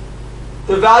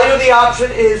 the value of the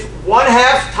option is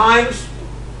 1/2 times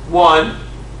 1,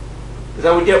 because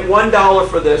I would get $1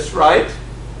 for this, right?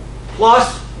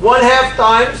 Plus 1/2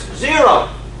 times 0.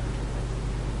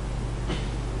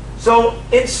 So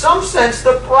in some sense,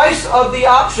 the price of the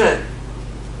option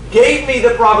gave me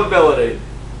the probability.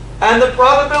 And the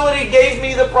probability gave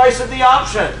me the price of the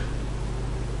option.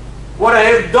 What I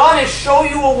have done is show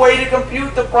you a way to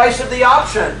compute the price of the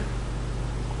option,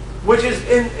 which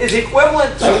is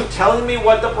equivalent to telling me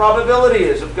what the probability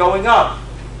is of going up.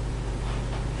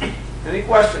 Any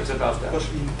questions about that? But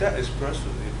in that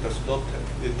expression,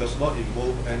 it does not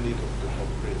involve any of the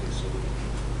probability.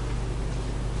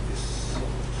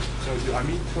 So I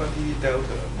mean 20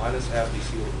 delta minus F is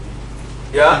equal to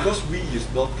V. Yeah. Because V is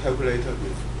not calculated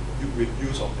with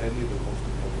use of any of the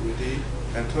probability,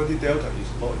 and 20 delta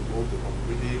is not involved in the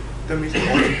probability, that means the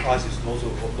option price is also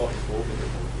not involved in the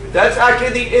probability. That's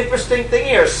actually the interesting thing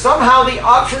here. Somehow the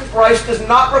option price does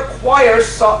not require,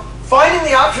 finding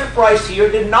the option price here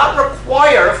did not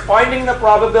require finding the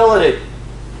probability.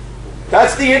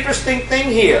 That's the interesting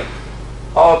thing here.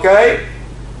 Okay?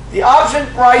 The option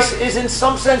price is in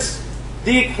some sense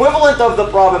the equivalent of the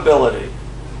probability.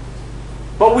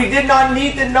 But we did not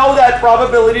need to know that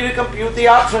probability to compute the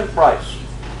option price.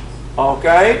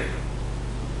 Okay?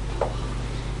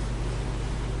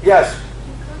 Yes?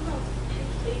 You come up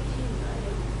page 18,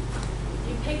 right?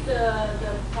 You pick the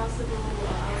possible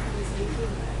outcome is 18,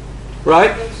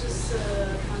 right? Right? That's just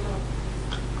kind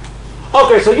of...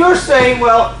 Okay, so you're saying,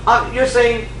 well,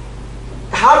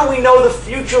 how do we know the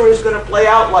future is going to play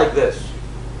out like this?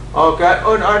 Okay?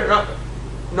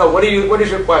 No, what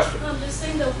is your question? No, I'm just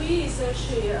saying the V is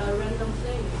actually a random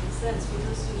thing in a sense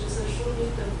because you just showed me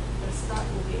the start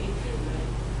will be 18, right?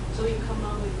 So you come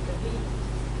up with the V,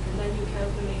 and then you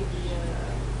calculate the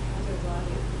other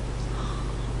value.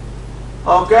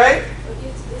 Okay? But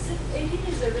is it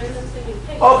 18 is a random thing you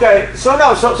pick? Okay, so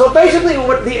no, so basically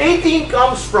what the 18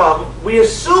 comes from, we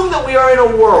assume that we are in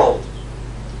a world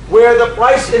where the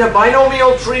price, in a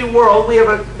binomial tree world, we have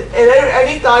at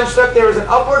any time step there is an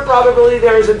upward probability,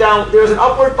 there's an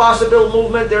upward possible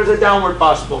movement, there's a downward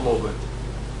possible movement.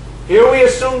 Here we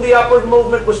assumed the upward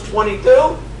movement was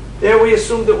 22, there we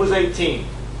assumed it was 18.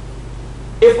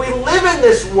 If we live in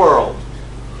this world,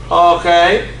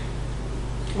 okay,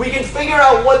 we can figure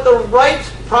out what the right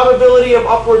probability of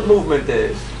upward movement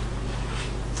is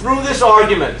through this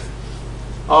argument.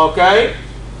 Okay?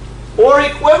 or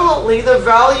equivalently, the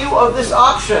value of this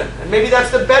option. And maybe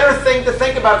that's the better thing to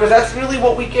think about, because that's really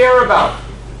what we care about,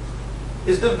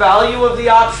 is the value of the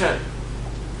option.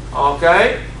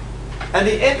 Okay? And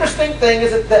the interesting thing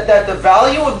is that the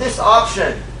value of this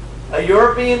option, a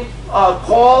European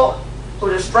call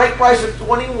with a strike price of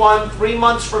 21 3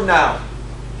 months from now,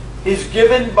 is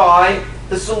given by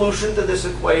the solution to this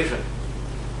equation.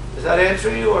 Does that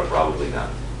answer you, or probably not?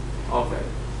 Okay,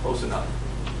 close enough.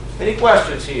 Any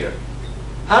questions here?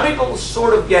 How many people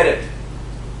sort of get it?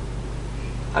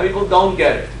 How many people don't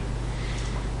get it?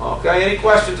 Okay, any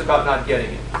questions about not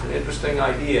getting it? It's an interesting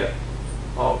idea.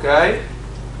 Okay?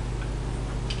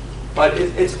 But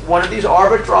it's one of these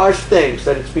arbitrage things,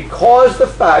 that it's because the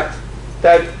fact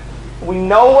that we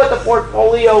know what the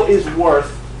portfolio is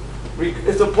worth.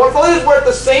 If the portfolio is worth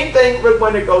the same thing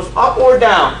when it goes up or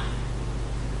down,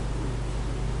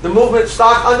 the movement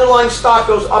stock, underlying stock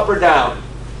goes up or down,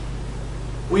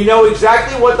 we know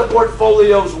exactly what the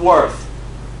portfolio is worth.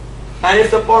 And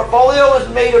if the portfolio is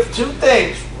made of two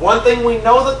things, one thing we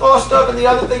know the cost of and the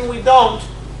other thing we don't,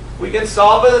 we can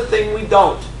solve for the thing we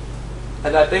don't.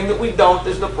 And that thing that we don't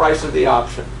is the price of the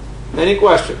option. Any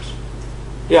questions?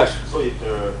 Yes? So if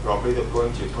the probability of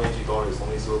going to $20 is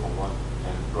only 0.1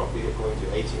 and probability of going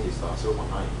to 18 is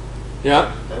 0.9,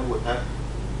 Yeah? then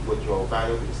would your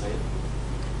value be the same?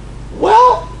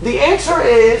 Well, the answer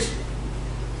is,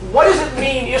 what does it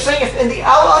mean? You're saying if in the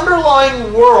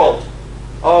underlying world,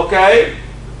 okay,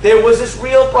 there was this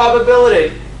real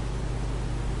probability,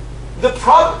 the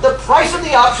price of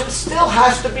the option still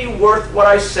has to be worth what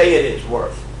I say it is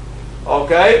worth.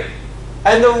 Okay?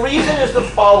 And the reason is the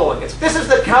following. This is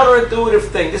the counterintuitive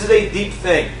thing. This is a deep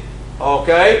thing.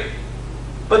 Okay?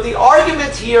 But the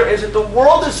argument here is that the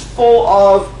world is full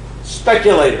of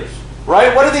speculators.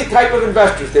 Right? What are the type of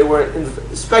investors? They were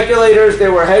speculators, they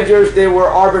were hedgers, they were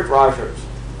arbitragers.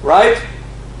 Right?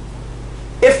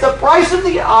 If the price of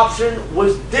the option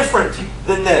was different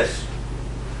than this,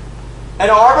 an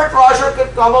arbitrager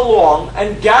could come along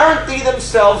and guarantee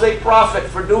themselves a profit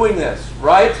for doing this,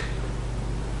 right?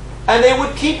 And they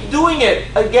would keep doing it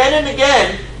again and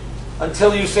again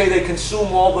until you say they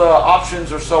consume all the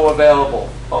options are so available.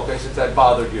 Okay, since that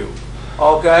bothered you.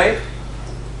 Okay?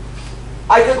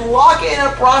 I could lock in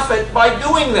a profit by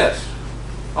doing this.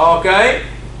 Okay?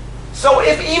 So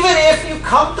even if you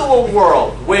come to a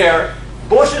world where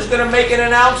Bush is going to make an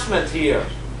announcement here,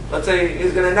 let's say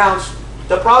he's going to announce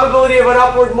the probability of an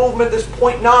upward movement is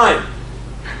 0.9.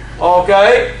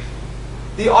 Okay?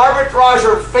 The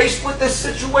arbitrager faced with this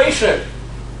situation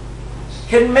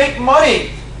can make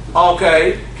money,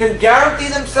 okay, can guarantee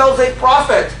themselves a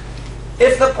profit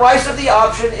if the price of the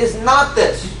option is not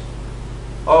this.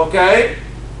 Okay?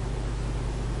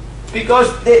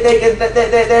 Because they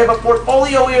have a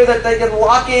portfolio here that they can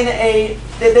lock in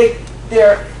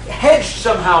they're hedged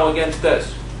somehow against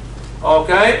this.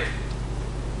 Okay?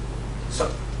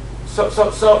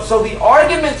 So the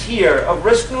argument here of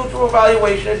risk-neutral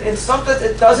evaluation is, in some sense,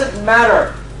 it doesn't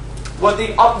matter what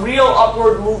the real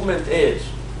upward movement is.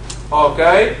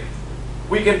 Okay?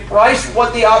 We can price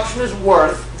what the option is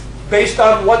worth based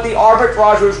on what the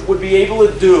arbitragers would be able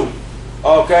to do,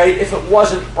 okay, if it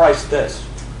wasn't priced this.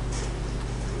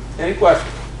 Any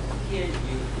questions? Here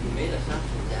you made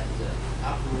assumption that the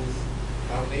upward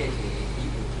probability is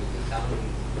equal to the downward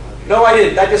probability. No, I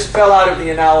didn't. That just fell out of the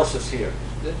analysis here.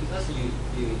 Because you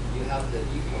have the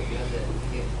equal, you have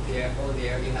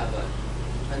there you have a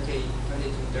 22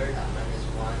 delta minus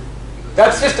 1.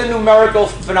 That's just a numerical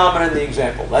phenomenon in the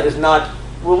example. That is not.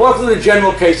 We'll walk through the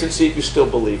general case and see if you still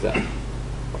believe that.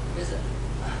 Is it?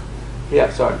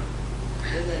 Yeah, sorry.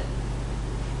 Is it?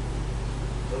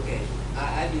 Okay.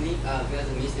 I believe,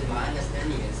 because my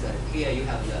understanding is here you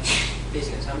have the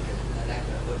basic assumption, like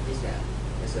what is that?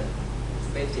 It's a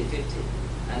 50-50.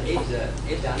 And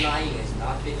if the underlying is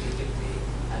not 50-50,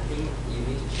 I think you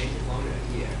need to change the formula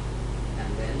here,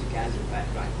 and then to get the right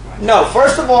price. No,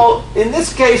 first of all, in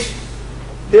this case,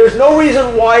 there's no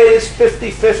reason why it is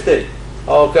 50-50.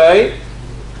 Okay?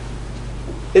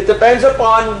 It depends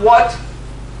upon what.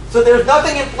 So there's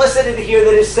nothing implicit in here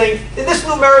that is saying, in this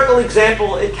numerical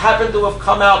example, it happened to have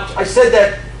come out. I said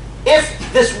that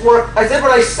if this worked, I said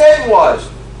what I said was,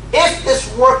 if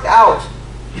this worked out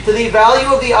to the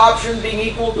value of the option being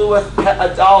equal to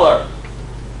a dollar,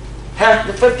 half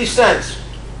the 50 cents,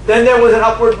 then there was an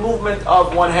upward movement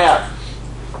of 1/2.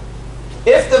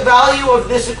 If the value of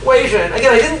this equation,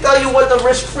 again, I didn't tell you what the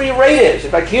risk-free rate is. In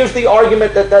fact, here's the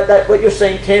argument that what you're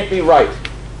saying can't be right.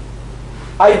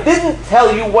 I didn't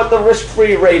tell you what the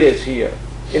risk-free rate is here,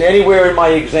 in anywhere in my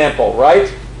example,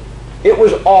 right? It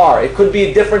was R. It could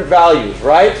be different values,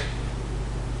 right?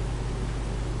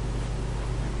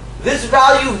 this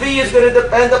value V is going to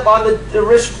depend upon the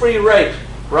risk-free rate,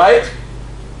 right?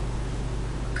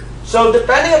 So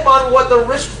depending upon what the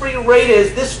risk-free rate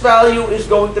is, this value is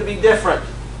going to be different.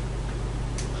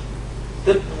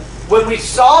 When we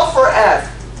solve for F,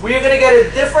 we are going to get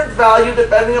a different value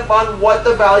depending upon what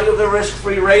the value of the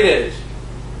risk-free rate is.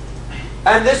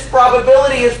 And this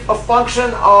probability is a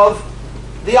function of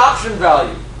the option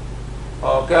value.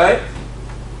 Okay?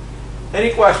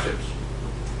 Any questions?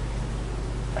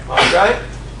 Okay?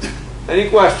 Any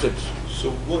questions? So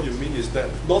what you mean is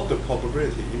that not the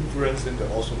probability influencing the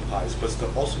auction price, but the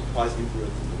auction price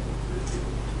influencing the probability.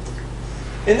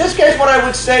 In this case, what I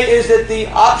would say is that the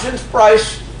options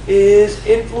price is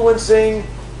influencing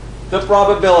the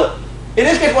probability. In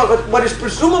this case, what is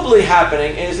presumably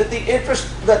happening is that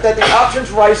the options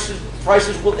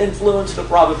prices will influence the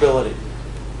probability.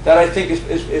 That I think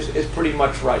is pretty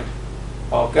much right.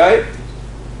 Okay?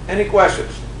 Any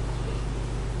questions?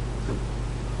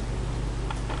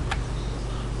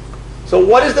 So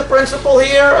what is the principle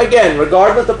here? Again,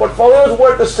 regardless, the portfolio is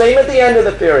worth the same at the end of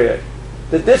the period.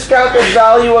 The discounted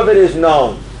value of it is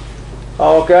known.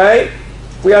 Okay?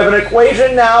 We have an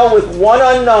equation now with one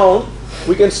unknown.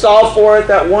 We can solve for it.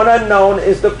 That one unknown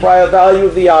is the value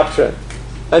of the option.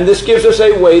 And this gives us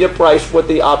a way to price what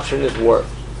the option is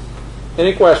worth.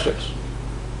 Any questions?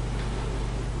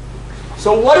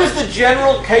 So what is the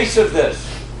general case of this?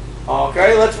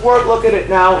 Okay, let's look at it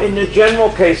now in the general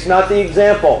case, not the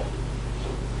example.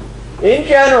 In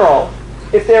general,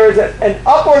 if there is an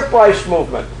upward price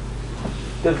movement,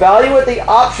 the value at the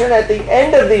option at the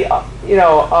end of the,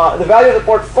 the value of the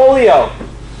portfolio,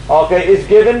 okay, is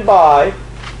given by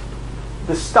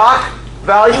the stock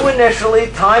value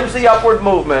initially times the upward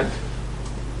movement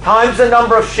times the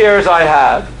number of shares I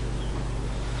have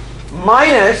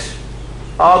minus,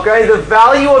 okay, the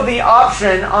value of the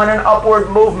option on an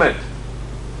upward movement.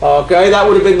 Okay, that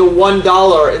would have been the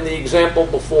 $1 in the example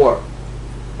before.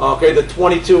 Okay, the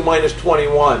 22 minus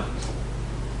 21.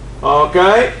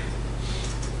 Okay?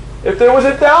 If there was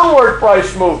a downward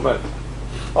price movement,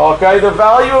 okay, the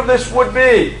value of this would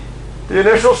be the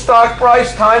initial stock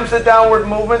price times the downward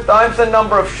movement times the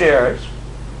number of shares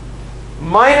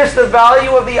minus the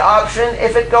value of the option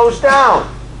if it goes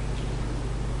down.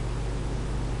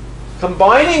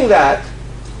 Combining that,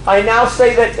 I now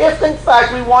say that if in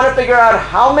fact we want to figure out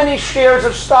how many shares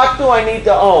of stock do I need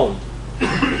to own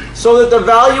so that the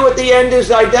value at the end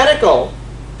is identical,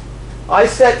 I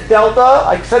set delta,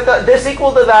 I set this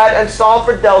equal to that and solve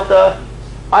for delta,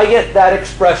 I get that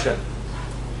expression.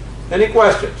 Any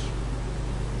questions?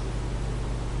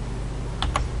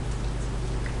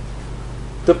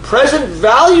 The present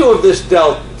value of this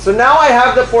delta, so now I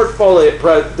have the portfolio,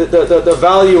 the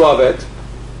value of it,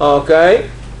 okay?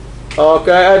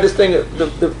 Okay, I have this thing,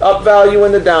 the up value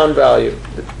and the down value.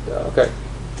 Okay.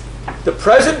 The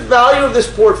present value of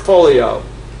this portfolio,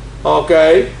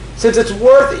 okay, since it's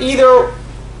worth either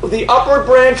the upward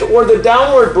branch or the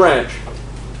downward branch,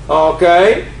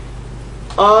 okay,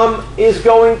 is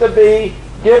going to be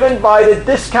given by the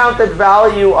discounted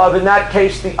value of, in that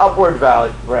case, the upward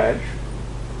value branch,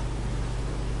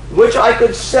 which I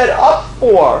could set up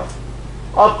for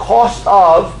a cost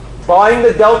of buying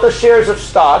the delta shares of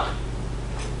stock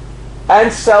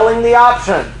and selling the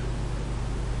option.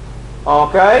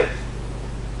 Okay?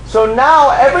 So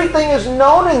now everything is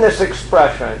known in this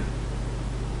expression.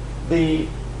 The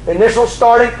initial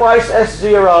starting price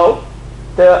S0,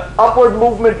 the upward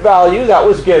movement value that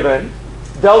was given,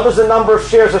 delta is the number of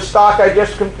shares of stock, I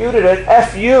just computed it,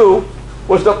 FU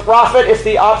was the profit if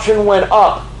the option went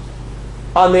up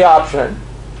on the option.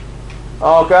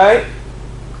 Okay?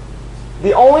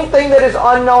 The only thing that is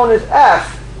unknown is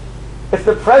F. If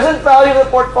the present value of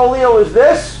the portfolio is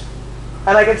this,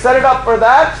 and I can set it up for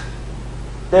that,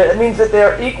 it means that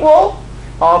they're equal.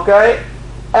 Okay?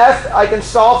 F, I can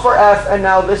solve for F, and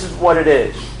now this is what it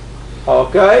is.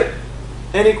 Okay?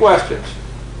 Any questions?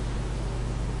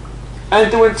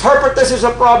 And to interpret this as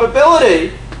a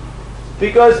probability,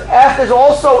 because F is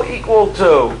also equal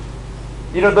to,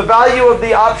 the value of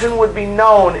the option would be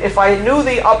known if I knew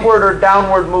the upward or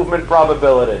downward movement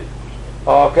probability.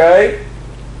 Okay?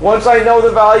 Once I know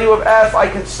the value of F, I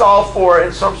can solve for,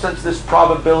 in some sense, this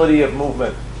probability of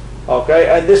movement. Okay?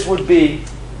 And this would be,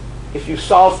 if you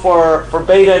solve for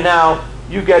beta now,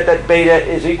 you get that beta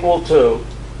is equal to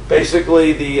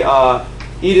basically the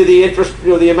e to the interest,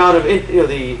 the amount of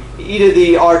the e to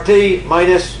the RT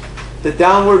minus the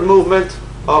downward movement,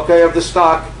 okay, of the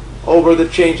stock over the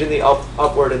change in the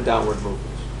upward and downward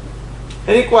movements.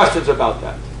 Any questions about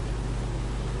that?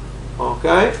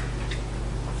 Okay?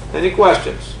 Any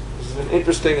questions? This is an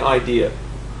interesting idea.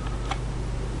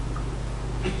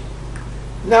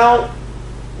 Now,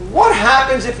 what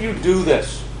happens if you do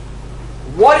this?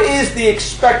 What is the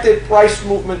expected price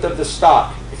movement of the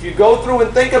stock? If you go through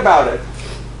and think about it,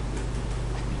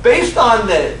 based on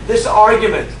this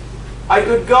argument, I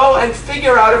could go and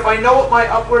figure out, if I know what my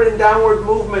upward and downward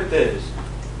movement is,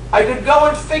 I could go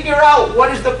and figure out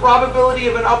what is the probability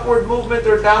of an upward movement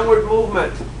or downward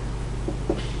movement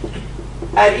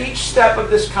at each step of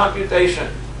this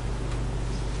computation.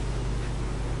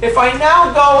 If I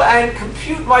now go and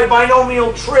compute my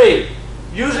binomial tree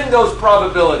using those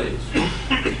probabilities,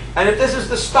 and if this is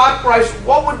the stock price,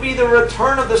 what would be the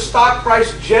return of the stock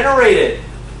price generated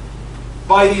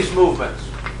by these movements?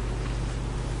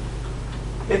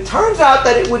 It turns out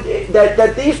that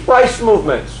that these price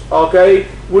movements, okay,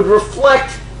 would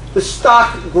reflect the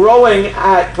stock growing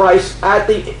at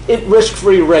the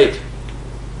risk-free rate.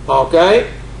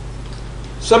 Okay?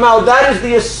 Somehow that is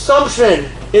the assumption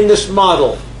in this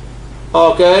model,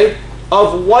 okay,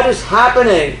 of what is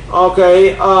happening,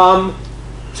 okay,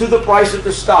 to the price of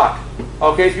the stock.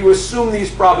 Okay, if you assume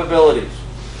these probabilities.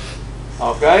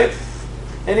 Okay?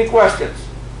 Any questions?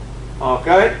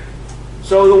 Okay?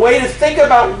 So the way to think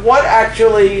about what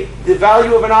actually the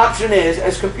value of an option is,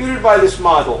 as computed by this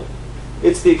model,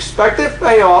 it's the expected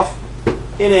payoff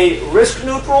in a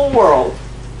risk-neutral world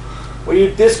where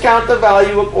you discount the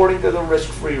value according to the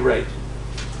risk-free rate.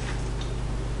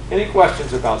 Any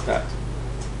questions about that?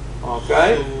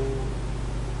 Okay? So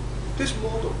this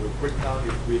model will break down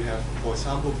if we have, for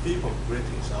example, B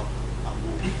probabilities are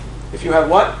moved. If you have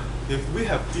what? If we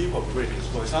have B probabilities,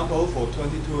 for example, for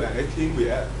 22 and 18, we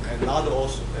add another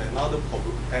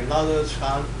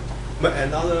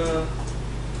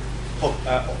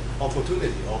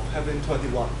opportunity of having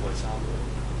 21, for example,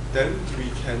 then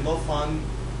we cannot find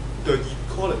the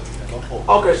equality cannot hold.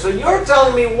 Okay, so you're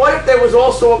telling me, what if there was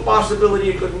also a possibility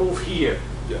it could move here?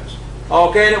 Yes.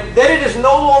 Okay, then it is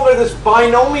no longer this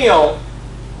binomial,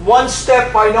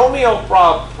 one-step binomial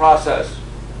process.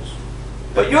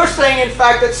 But you're saying, in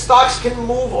fact, that stocks can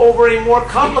move over a more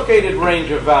complicated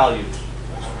range of values.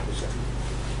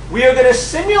 We are going to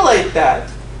simulate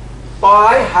that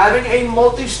by having a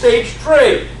multi-stage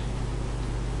tree.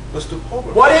 What's the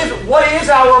problem? What is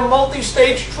our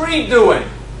multi-stage tree doing?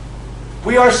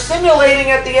 We are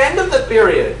simulating at the end of the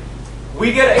period.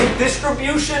 We get a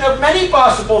distribution of many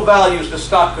possible values the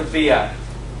stock could be at.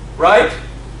 Right?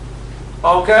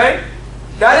 Okay?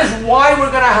 That is why we're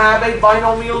going to have a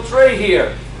binomial tree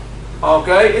here.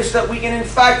 Okay? Is that we can in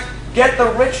fact get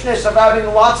the richness of having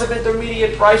lots of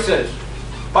intermediate prices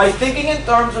by thinking in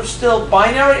terms of still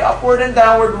binary upward and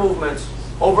downward movements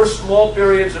over small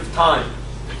periods of time.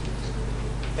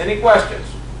 Any questions?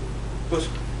 But,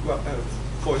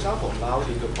 for example, now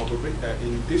in the probability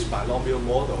in this binomial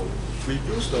model, we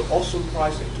use the auction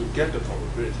pricing to get the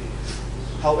probability.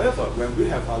 However, when we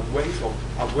have a range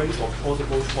of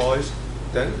possible choice,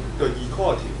 then the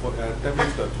equality for that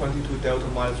means the 22 delta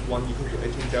minus 1 equal to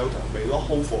 18 delta may not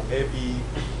hold for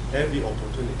every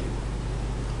opportunity.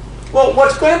 Well,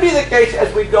 what's going to be the case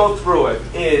as we go through it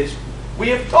is we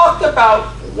have talked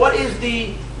about what is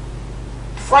the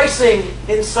pricing,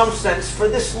 in some sense, for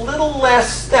this little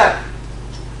last step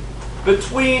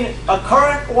between a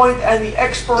current point and the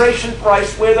expiration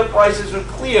price where the prices are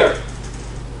clear.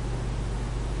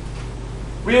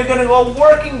 We are going to go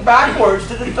working backwards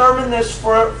to determine this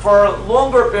for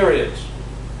longer periods.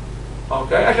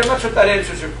 Okay? Actually, I'm not sure if that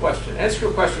answers your question. Answer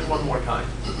your question one more time.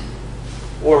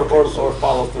 Or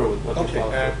follow through with what you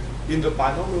follow through. In the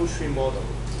binomial tree model,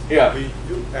 Yeah.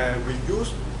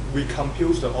 we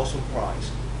compute the auction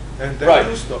price, and then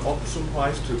use the auction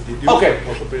price to deduce the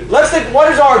probability. Let's think,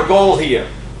 what is our goal here?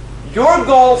 Your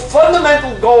goal,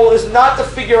 fundamental goal, is not to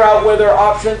figure out whether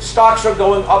stocks are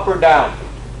going up or down.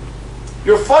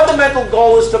 Your fundamental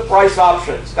goal is to price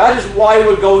options. That is why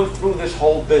we're going through this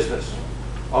whole business.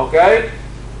 Okay?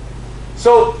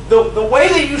 So the way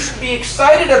that you should be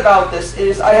excited about this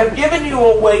is I have given you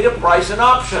a way to price an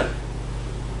option.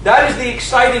 That is the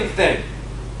exciting thing.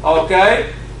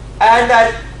 Okay? And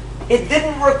that it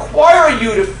didn't require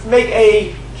you to make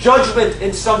a judgment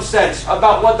in some sense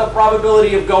about what the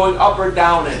probability of going up or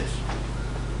down is.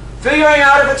 Figuring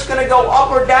out if it's going to go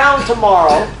up or down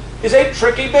tomorrow is a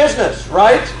tricky business,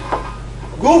 right?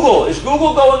 Is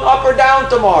Google going up or down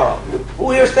tomorrow?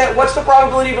 Who here's that? What's the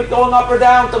probability of it going up or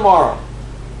down tomorrow?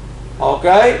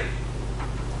 Okay?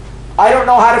 I don't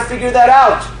know how to figure that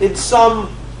out in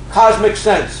some cosmic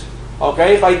sense.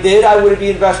 Okay? If I did, I would be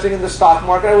investing in the stock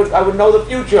market. I would know the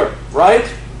future, right?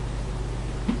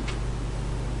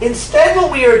 Instead,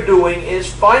 what we are doing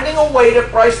is finding a way to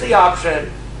price the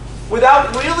option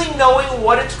without really knowing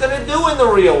what it's going to do in the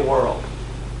real world.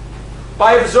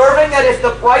 by observing that if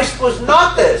the price was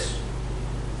not this,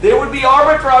 there would be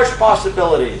arbitrage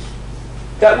possibilities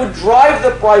that would drive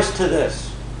the price to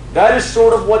this. That is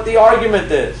sort of what the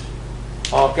argument is.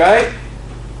 Okay?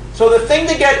 So the thing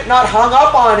to get not hung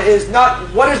up on is not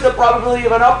what is the probability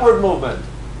of an upward movement.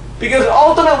 Because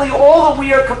ultimately all that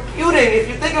we are computing, if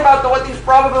you think about what these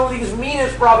probabilities mean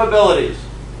as probabilities,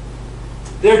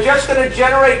 they're just going to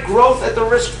generate growth at the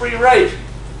risk-free rate.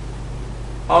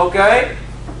 Okay?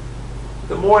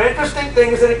 The more interesting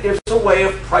thing is that it gives us a way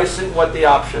of pricing what the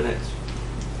option is.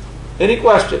 Any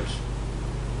questions?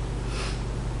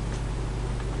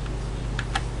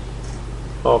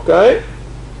 Okay?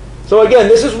 So again,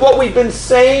 this is what we've been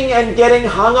saying and getting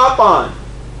hung up on.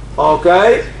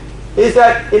 Okay? Is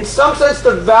that in some sense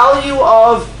the value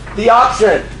of the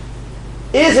option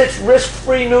is its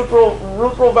risk-free neutral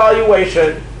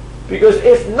valuation, because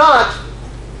if not,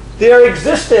 there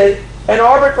existed an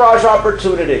arbitrage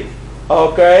opportunity,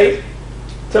 okay,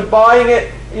 to buying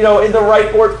it, in the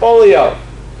right portfolio.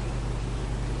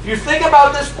 If you think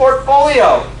about this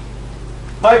portfolio,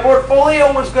 my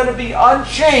portfolio was going to be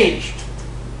unchanged,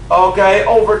 okay,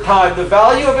 over time. The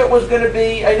value of it was going to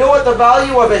be, I know what the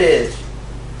value of it is,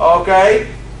 okay,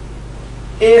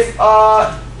 if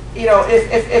I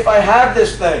have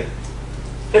this thing,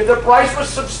 if the price was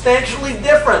substantially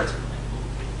different,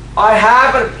 I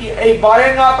have a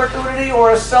buying opportunity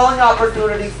or a selling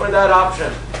opportunity for that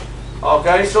option.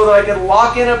 Okay, so that I can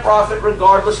lock in a profit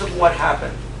regardless of what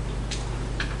happened.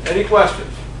 Any questions?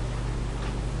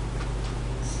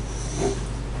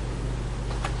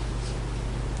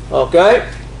 Okay?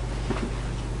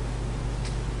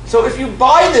 So if you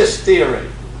buy this theory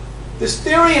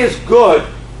is good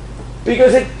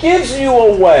because it gives you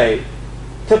a way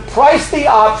to price the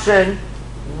option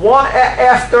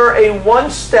after a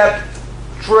one-step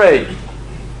trade.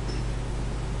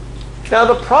 Now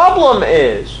the problem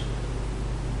is,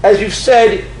 as you've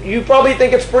said, you probably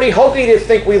think it's pretty hokey to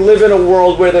think we live in a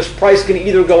world where this price can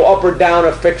either go up or down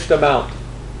a fixed amount.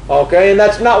 Okay, and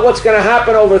that's not what's going to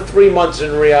happen over 3 months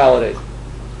in reality.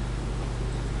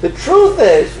 The truth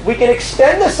is, we can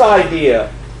extend this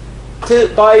idea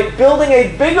by building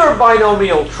a bigger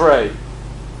binomial trade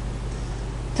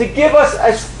to give us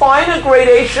as fine a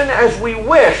gradation as we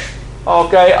wish,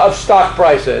 okay, of stock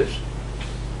prices,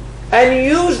 and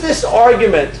use this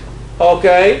argument,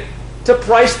 okay, to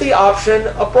price the option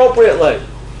appropriately.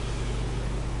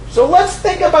 So let's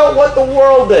think about what the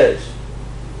world is.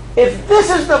 If this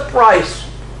is the price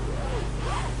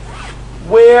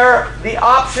where the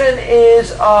option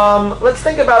is, let's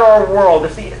think about our world.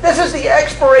 This is the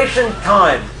expiration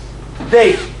time,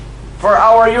 date, for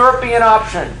our European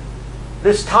option.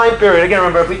 This time period, again,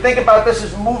 remember, if we think about this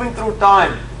as moving through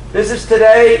time, this is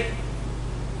today,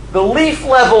 the leaf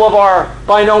level of our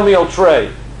binomial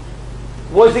trade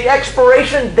was the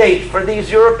expiration date for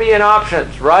these European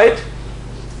options, right?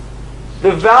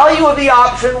 The value of the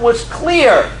option was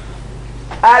clear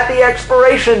at the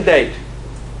expiration date,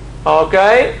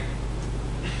 okay?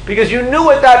 Because you knew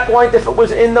at that point if it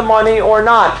was in the money or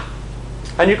not,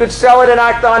 and you could sell it and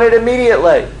act on it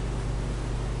immediately.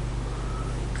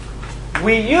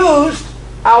 We used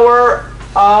our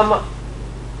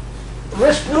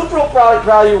risk-neutral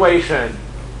valuation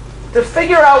to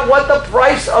figure out what the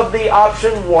price of the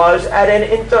option was at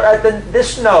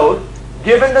this node,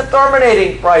 given the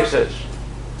terminating prices.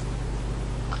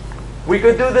 We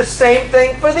could do the same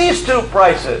thing for these two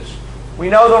prices. We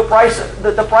know the price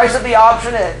of the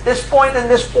option at this point and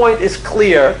this point is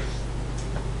clear.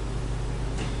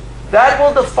 That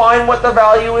will define what the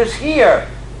value is here.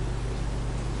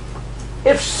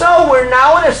 If so, we're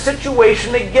now in a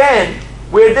situation again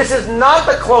where this is not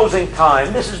the closing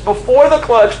time, this is before the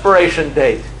expiration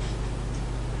date.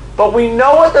 But we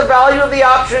know what the value of the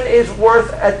option is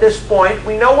worth at this point.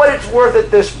 We know what it's worth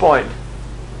at this point.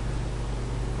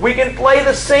 We can play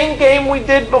the same game we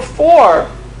did before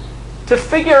to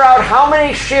figure out how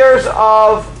many shares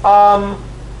of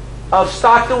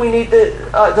stock do we need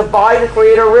to buy to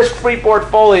create a risk-free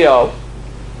portfolio,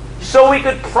 so we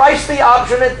could price the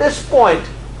option at this point,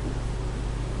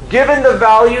 given the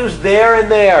values there and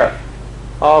there.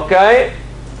 Okay?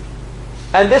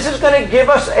 And this is going to give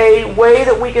us a way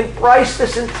that we can price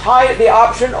the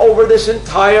option over this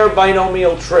entire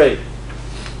binomial trade.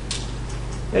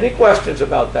 Any questions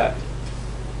about that?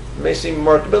 It may seem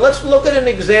murky, but let's look at an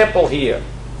example here.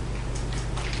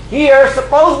 Here,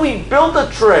 suppose we built a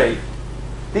trade.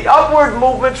 The upward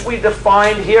movements we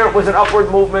defined here was an upward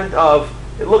movement of,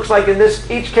 it looks like in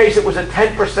each case it was a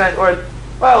 10% or,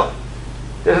 well,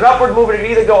 there's an upward movement. It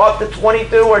can either go up to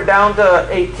 22 or down to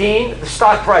 18. The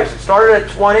stock price, it started at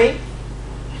 20.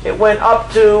 it went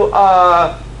up to,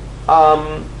 up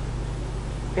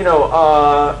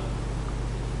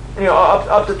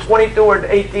to 22 or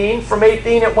 18. From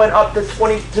 18, it went up to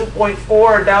 22.4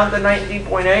 or down to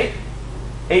 19.8.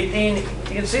 18, you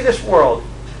can see this world.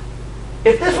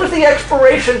 If this was the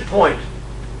expiration point,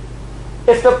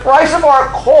 if the price of our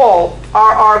call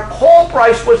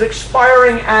price was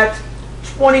expiring at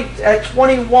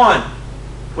 21,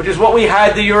 which is what we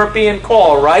had the European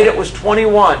call, right? It was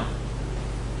 21.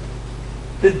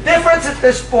 The difference at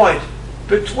this point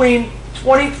between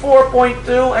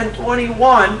 24.2 and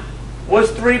 21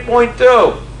 was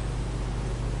 3.2.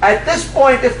 At this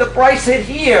point, if the price hit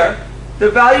here, the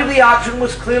value of the option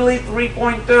was clearly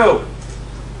 3.2.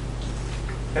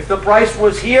 If the price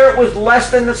was here, it was less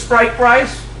than the strike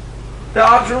price, the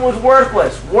option was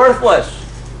worthless. Worthless.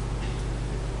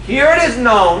 Here it is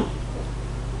known.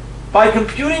 By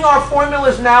computing our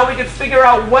formulas now, we could figure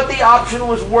out what the option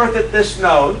was worth at this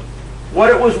node, what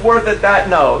it was worth at that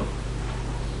node.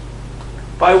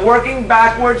 By working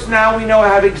backwards now, we know I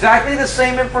have exactly the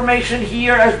same information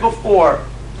here as before.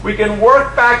 We can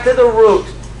work back to the root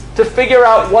to figure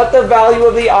out what the value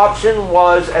of the option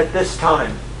was at this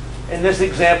time. In this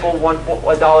example,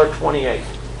 $1.28.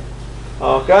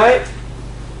 Okay?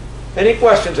 Any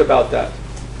questions about that?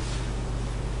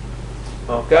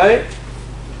 Okay?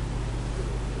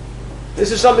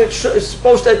 This is something that is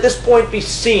supposed to, at this point, be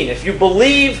seen. If you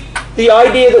believe the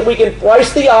idea that we can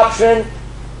price the option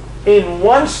in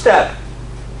one step,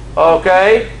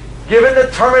 okay, given the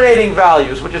terminating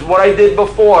values, which is what I did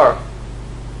before,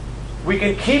 we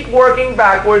can keep working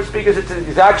backwards because it's the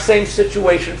exact same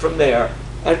situation from there,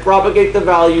 and propagate the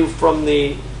value from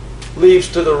the leaves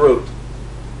to the root.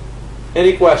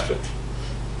 Any questions?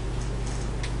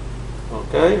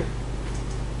 Okay.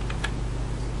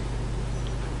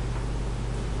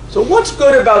 So what's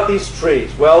good about these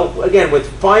trees? Well, again, with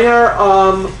finer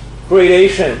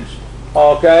gradations,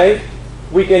 okay,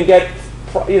 we can get,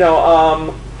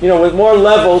 with more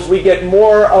levels, we get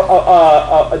more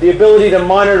the ability to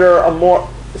monitor a more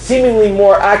seemingly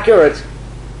more accurate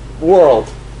world,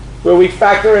 where we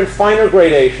factor in finer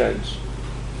gradations.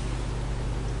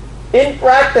 In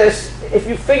practice, if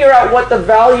you figure out what the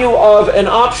value of an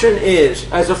option is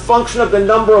as a function of the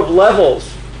number of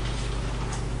levels,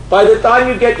 by the time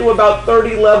you get to about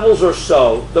 30 levels or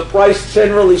so, the price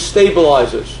generally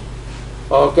stabilizes.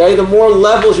 Okay, the more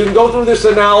levels, you can go through this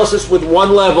analysis with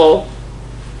one level,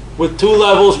 with two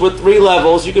levels, with three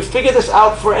levels. You can figure this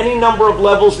out for any number of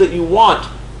levels that you want.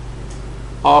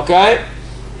 Okay?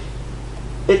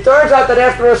 It turns out that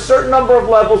after a certain number of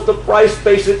levels, the price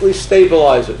basically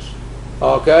stabilizes.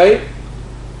 Okay?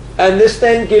 And this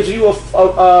then gives you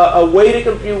a way to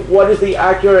compute what is the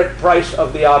accurate price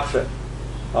of the option.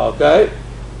 Okay?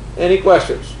 Any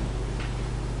questions?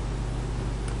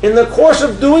 In the course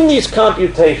of doing these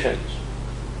computations,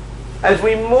 as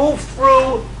we move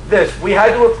through this, we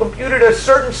had to have computed a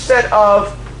certain set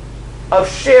of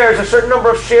shares, a certain number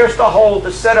of shares to hold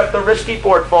to set up the risky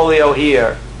portfolio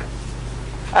here.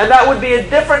 And that would be a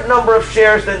different number of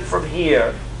shares than from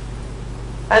here.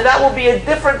 And that will be a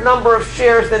different number of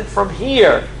shares than from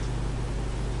here.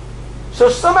 So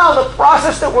somehow the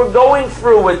process that we're going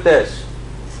through with this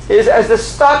is as the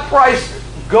stock price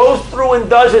goes through and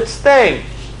does its thing,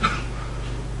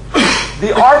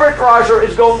 the arbitrager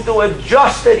is going to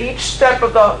adjust at each step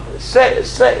of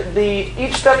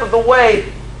each step of the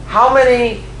way how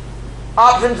many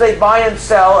options they buy and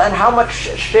sell and how much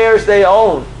shares they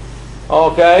own.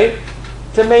 Okay?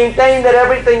 To maintain that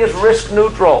everything is risk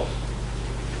neutral.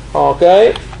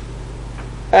 Okay?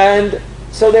 And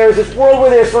so there's this world where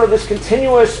there's sort of this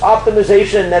continuous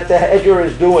optimization that the hedger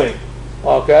is doing.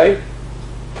 Okay?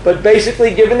 But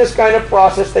basically, given this kind of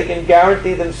process, they can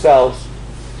guarantee themselves,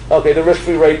 okay, the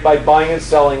risk-free rate by buying and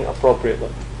selling appropriately.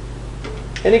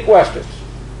 Any questions?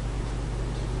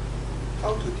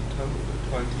 How to determine the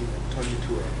 20,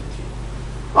 22, and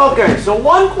 18? Okay, so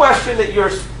one question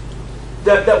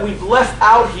that we've left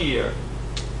out here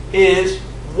is,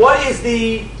 what is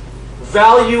the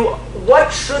value,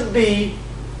 what should be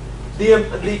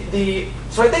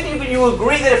so I think you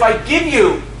agree that if I give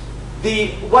you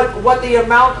what the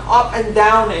amount up and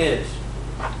down is,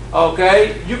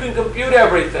 okay, you can compute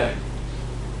everything.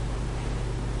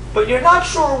 But you're not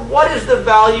sure what is the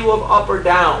value of up or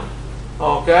down,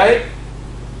 okay?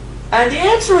 And the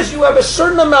answer is you have a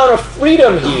certain amount of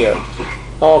freedom here,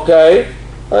 okay?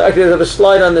 Actually, I have a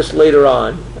slide on this later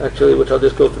on, actually, which I'll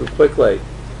just go through quickly.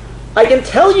 I can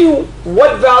tell you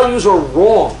what values are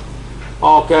wrong,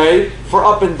 okay, for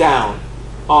up and down,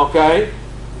 okay?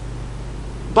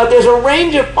 But there's a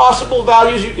range of possible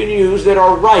values you can use that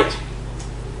are right.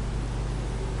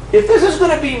 if this is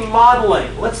going to be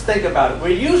modeling, let's think about it. We're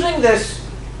using this,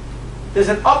 there's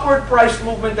an upward price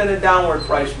movement and a downward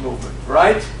price movement,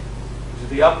 right? This is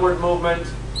the upward movement,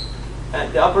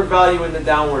 and the upward value and the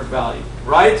downward value,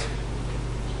 right?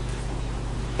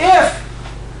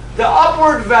 If the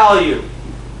upward value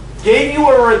gave you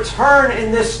a return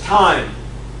in this time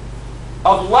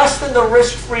of less than the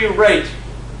risk-free rate,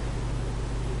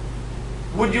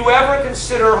 would you ever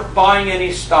consider buying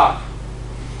any stock?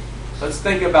 Let's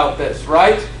think about this,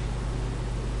 right?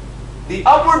 The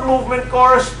upward movement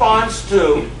corresponds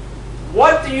to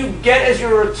what do you get as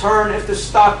your return if the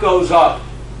stock goes up,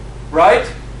 right?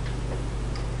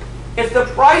 If the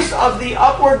price of the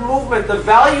upward movement, the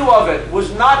value of it,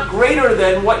 was not greater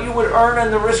than what you would earn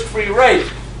in the risk-free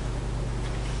rate,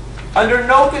 under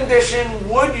no condition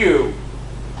would you,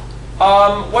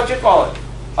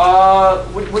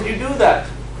 would you do that,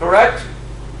 correct?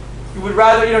 You would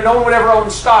rather, no one would ever own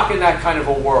stock in that kind of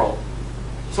a world.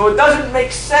 So it doesn't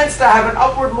make sense to have an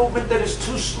upward movement that is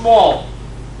too small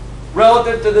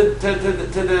relative to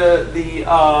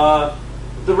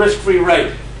the risk-free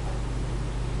rate.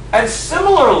 And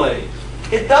similarly,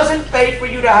 it doesn't pay for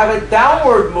you to have a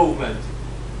downward movement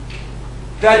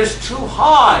that is too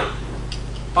high,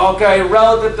 okay,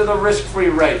 relative to the risk-free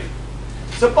rate.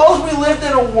 Suppose we lived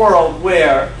in a world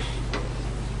where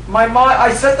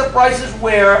I set the prices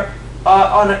where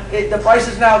the price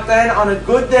is now 10. On a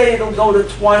good day, it'll go to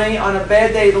 20. On a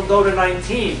bad day, it'll go to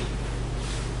 19.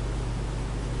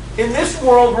 In this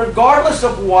world, regardless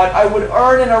of what, I would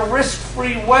earn in a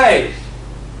risk-free way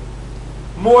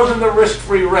more than the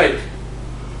risk-free rate.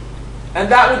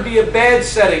 And that would be a bad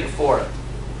setting for it.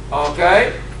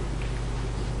 Okay?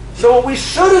 So what we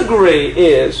should agree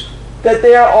is that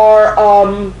there are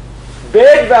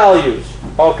bad values,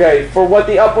 okay, for what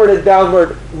the upward and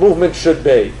downward movement should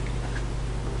be.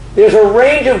 There's a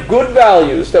range of good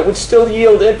values that would still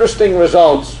yield interesting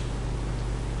results.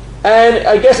 And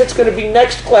I guess it's going to be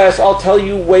next class I'll tell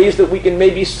you ways that we can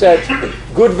maybe set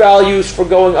good values for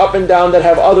going up and down that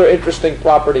have other interesting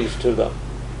properties to them.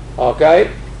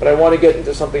 Okay? But I want to get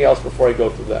into something else before I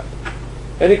go through that.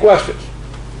 Any questions?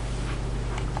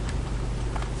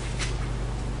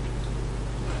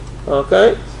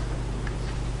 Okay?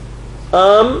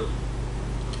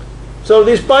 So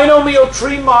this binomial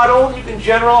tree model, you can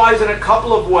generalize in a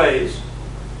couple of ways.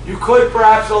 You could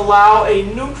perhaps allow a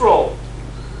neutral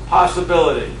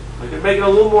possibility. We could make it a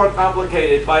little more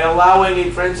complicated by allowing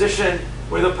a transition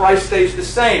where the price stays the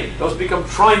same. Those become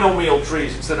trinomial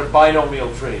trees instead of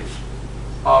binomial trees.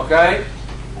 Okay?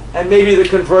 And maybe the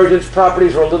convergence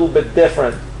properties are a little bit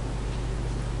different.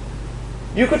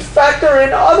 You could factor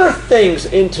in other things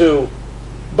into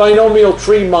binomial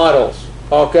tree models,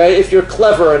 okay, if you're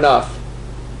clever enough.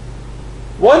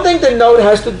 One thing to note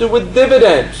has to do with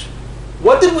dividends.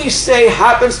 What did we say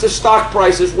happens to stock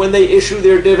prices when they issue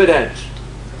their dividends?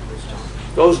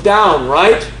 Goes down,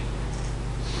 right?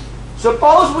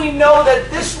 Suppose we know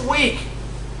that this week,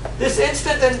 this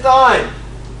instant in time,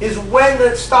 is when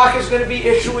the stock is going to be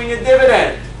issuing a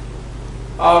dividend.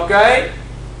 Okay?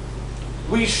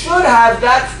 We should have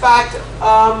that fact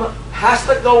has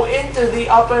to go into the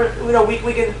upper,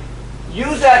 we can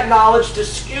use that knowledge to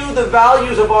skew the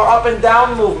values of our up and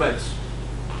down movements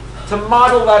to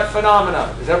model that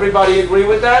phenomena. Does everybody agree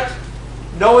with that?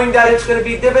 Knowing that it's going to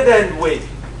be dividend week,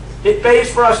 it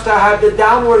pays for us to have the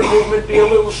downward movement be a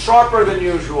little sharper than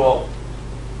usual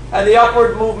and the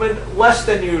upward movement less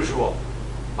than usual.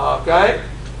 Okay?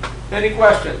 Any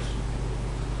questions?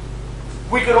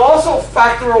 We could also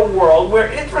factor a world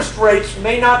where interest rates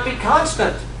may not be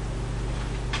constant.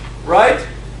 Right?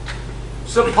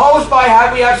 Suppose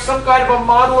we have some kind of a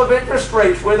model of interest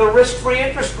rates where the risk-free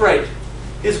interest rate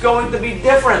is going to be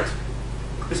different.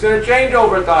 It's going to change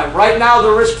over time. Right now,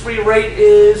 the risk-free rate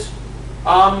is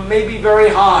maybe very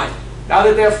high. Now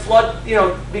that they're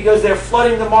because they're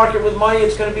flooding the market with money,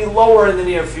 it's going to be lower in the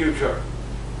near future.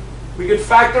 We could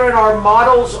factor in our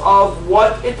models of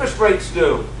what interest rates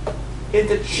do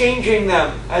into changing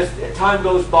them as time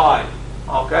goes by.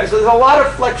 Okay, so there's a lot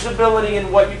of flexibility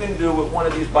in what you can do with one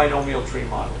of these binomial tree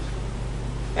models.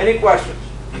 Any questions?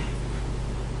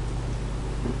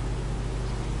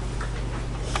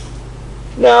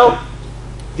 Now,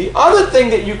 the other thing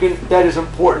that is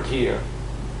important here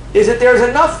is that there's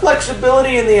enough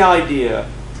flexibility in the idea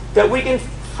that we can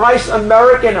price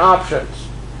American options.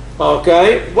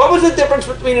 Okay? What was the difference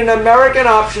between an American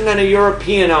option and a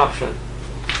European option?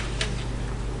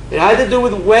 It had to do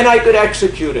with when I could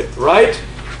execute it, right?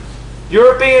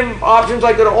 European options,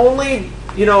 I could only,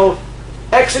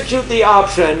 execute the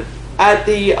option at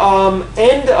the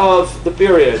end of the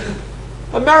period.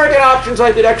 American options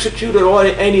I could execute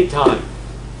at any time.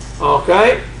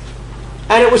 Okay?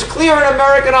 And it was clear an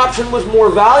American option was more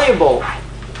valuable,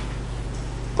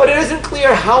 but it isn't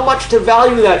clear how much to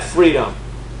value that freedom.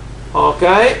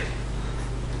 Okay?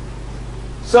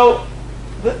 So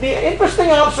the interesting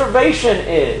observation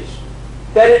is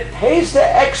that it pays to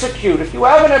execute. If you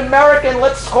have an American,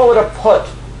 let's call it a put.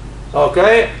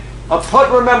 Okay? A put,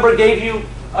 remember, gave you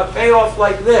a payoff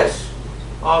like this.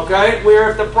 Okay? Where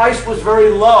if the price was very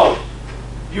low,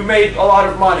 you made a lot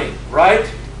of money, right?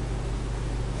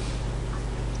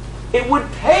 It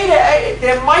would pay to,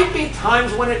 there might be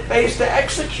times when it pays to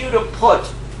execute a put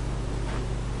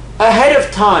ahead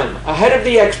of time, ahead of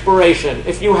the expiration,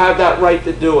 if you have that right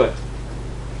to do it.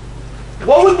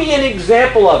 What would be an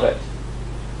example of it?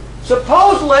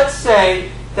 Suppose, let's say,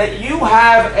 that you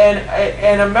have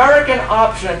an American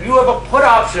option, you have a put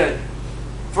option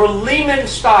for Lehman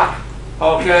stock,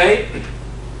 okay,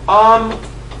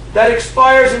 that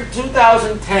expires in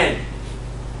 2010,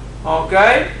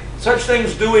 okay? Such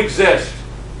things do exist,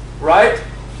 right?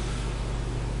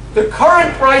 The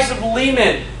current price of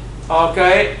Lehman,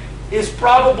 okay, is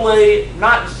probably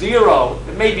not zero.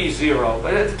 It may be zero,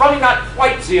 but it's probably not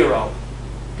quite zero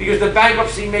because the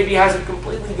bankruptcy maybe hasn't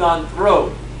completely gone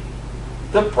through.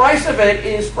 The price of it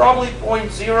is probably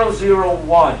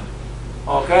 0.001,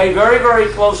 okay? Very, very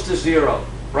close to zero,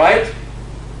 right?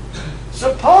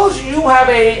 Suppose you have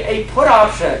a put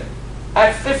option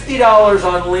at $50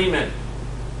 on Lehman.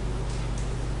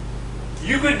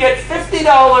 You could get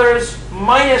 $50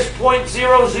 minus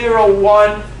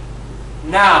 0.001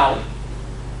 now.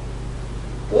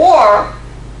 Or,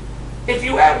 if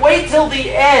you wait till the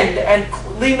end and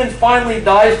Lehman finally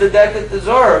dies the death it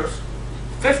deserves,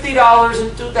 $50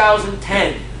 in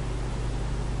 2010.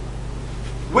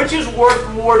 Which is worth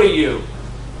more to you?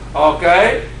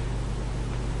 Okay?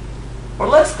 Or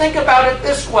let's think about it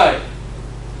this way.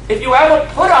 If you have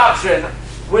a put option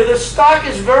where the stock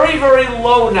is very, very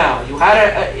low now. You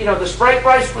had the strike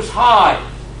price was high.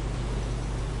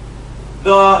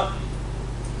 The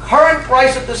current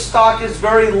price of the stock is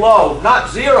very low, not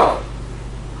zero.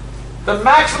 The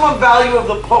maximum value of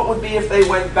the put would be if they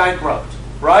went bankrupt,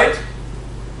 right?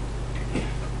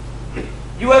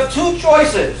 You have two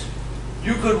choices.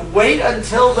 You could wait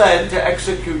until then to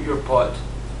execute your put,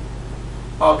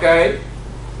 okay?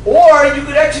 Or you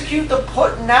could execute the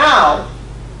put now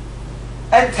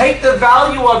and take the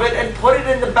value of it and put it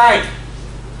in the bank.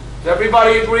 Does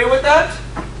everybody agree with that?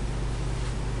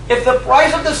 If the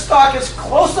price of the stock is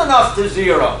close enough to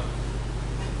zero,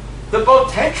 the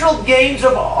potential gains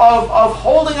of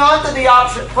holding on to the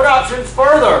put option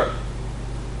further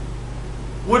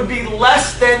would be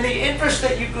less than the interest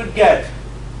that you could get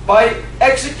by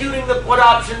executing the put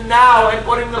option now and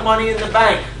putting the money in the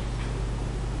bank.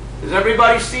 Does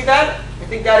everybody see that? I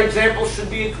think that example should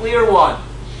be a clear one.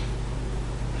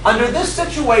 Under this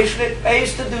situation, it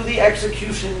pays to do the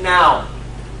execution now.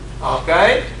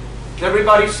 Okay? Does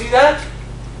everybody see that?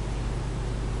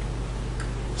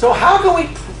 So how can we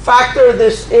factor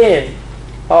this in,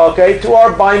 okay, to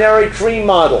our binary tree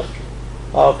model?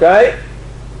 Okay?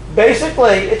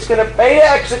 Basically, it's going to pay to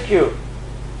execute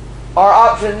our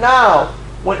option now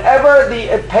whenever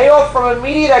the payoff from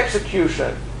immediate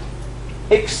execution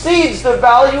exceeds the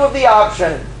value of the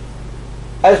option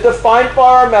as defined by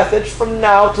our methods from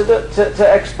now to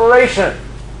expiration.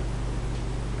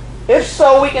 If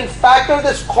so, we can factor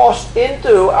this cost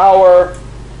into our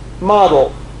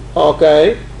model,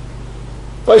 okay,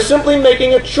 by simply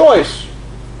making a choice.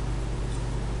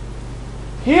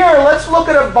 Here, let's look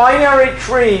at a binomial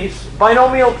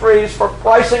trees for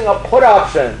pricing a put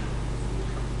option,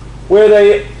 where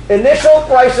the initial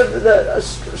price of the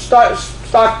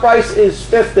stock price is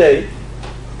 50.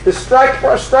 The strike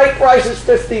price is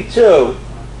 52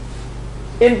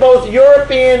 in both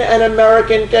European and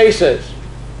American cases.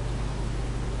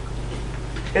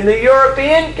 In the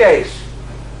European case,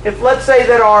 if let's say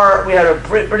that we had a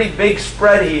pretty big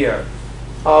spread here,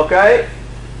 okay?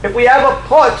 If we have a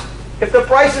put, if the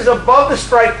price is above the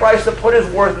strike price, the put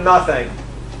is worth nothing.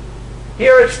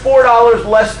 Here it's $4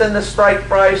 less than the strike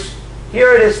price.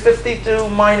 Here it is 52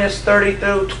 minus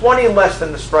 32, 20 less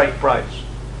than the strike price,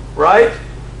 right?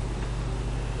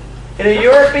 In a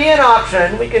European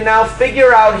option, we can now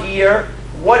figure out here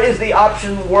what is the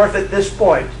option worth at this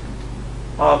point,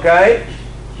 okay?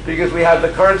 Because we have the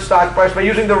current stock price by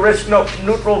using the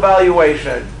risk-neutral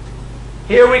valuation.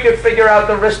 Here we could figure out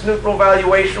the risk-neutral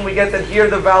valuation. We get that here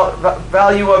the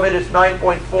value of it is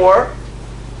 9.4.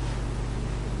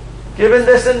 Given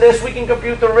this and this, we can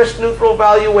compute the risk-neutral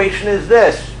valuation is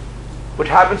this, which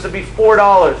happens to be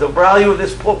 $4. The value of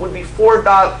this put would be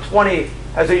 $4.20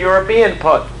 as a European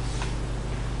put.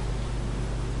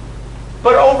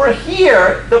 But over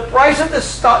here, the price of the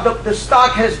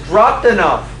stock has dropped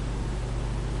enough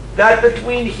that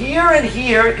between here and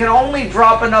here, it can only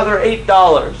drop another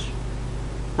 $8,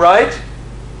 right?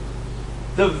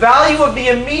 The value of the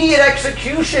immediate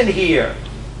execution here,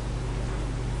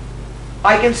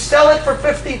 I can sell it for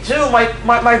 52.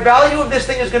 My value of this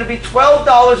thing is going to be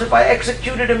 $12 if I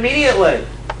execute it immediately.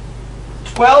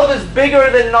 12 is bigger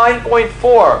than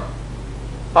 9.4.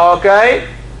 Okay?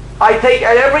 I take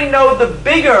at every node the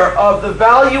bigger of the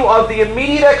value of the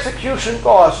immediate execution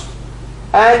cost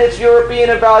and its European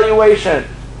evaluation.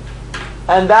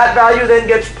 And that value then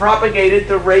gets propagated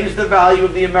to raise the value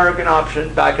of the American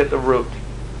option back at the root.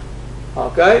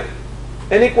 Okay?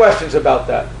 Any questions about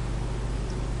that?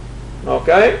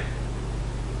 Okay?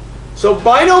 So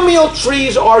binomial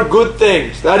trees are good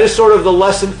things. That is sort of the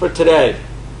lesson for today.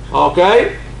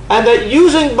 Okay? And that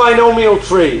using binomial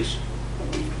trees,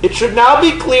 it should now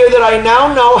be clear that I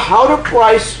now know how to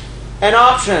price an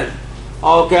option.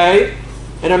 Okay?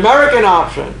 An American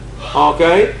option.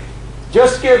 Okay?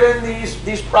 Just given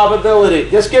these probabilities,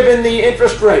 just given the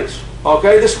interest rates.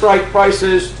 Okay? The strike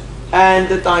prices and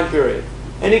the time period.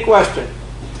 Any question?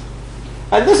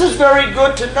 And this is very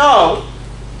good to know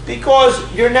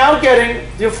because you're now getting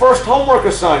your first homework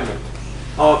assignment,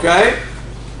 okay?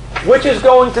 Which is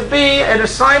going to be an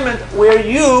assignment where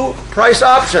you price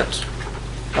options.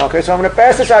 Okay, so I'm going to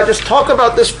pass this out. Just talk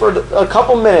about this for a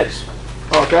couple minutes,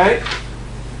 okay?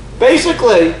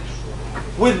 Basically,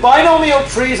 with binomial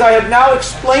trees, I have now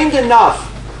explained enough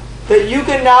that you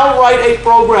can now write a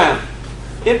program,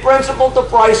 in principle, to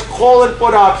price call and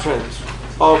put options.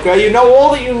 Okay, you know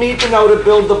all that you need to know to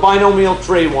build the binomial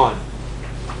tree one.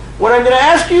 What I'm going to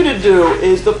ask you to do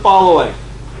is the following.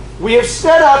 We have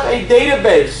set up a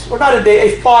database, or not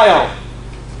a file,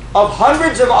 of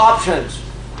hundreds of options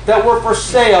that were for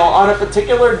sale on a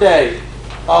particular day,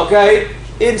 okay,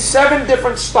 in 7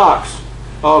 different stocks,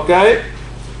 okay?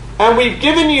 And we've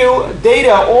given you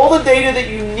data, all the data that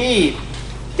you need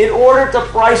in order to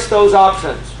price those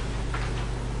options.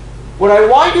 What I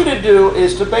want you to do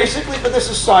is to basically, for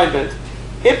this assignment,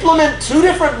 implement 2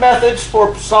 different methods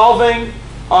for solving,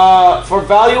 for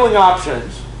valuing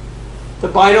options. The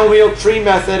binomial tree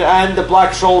method and the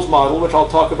Black-Scholes model, which I'll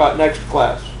talk about next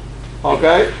class.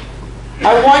 Okay?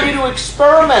 I want you to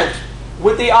experiment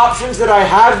with the options that I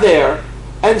have there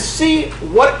and see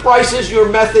what prices your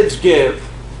methods give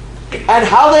and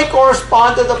how they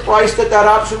correspond to the price that that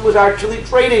option was actually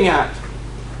trading at.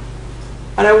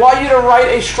 And I want you to write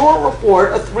a short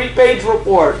report, a 3-page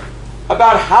report,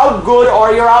 about how good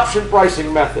are your option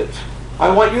pricing methods. I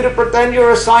want you to pretend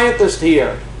you're a scientist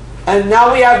here. And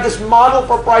now we have this model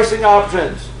for pricing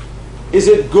options. Is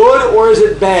it good or is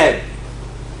it bad?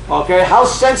 Okay, how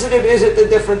sensitive is it to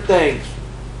different things?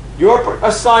 Your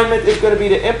assignment is going to be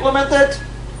to implement it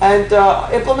and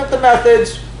implement the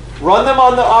methods, run them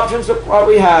on the options that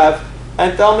we have,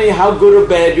 and tell me how good or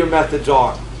bad your methods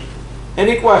are.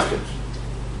 Any questions?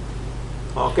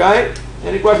 Okay?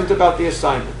 Any questions about the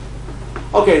assignment?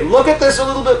 Okay, look at this a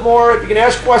little bit more. You can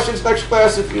ask questions next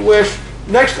class if you wish.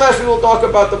 Next class we will talk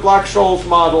about the Black-Scholes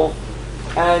model.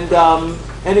 And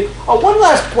one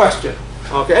last question.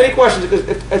 Okay, any questions? Because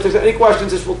if there's any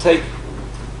questions, this will take,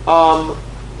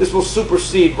 this will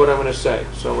supersede what I'm going to say.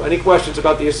 So any questions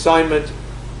about the assignment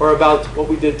or about what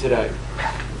we did today?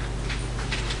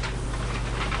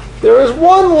 There is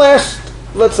one last,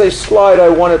 let's say, slide I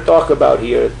want to talk about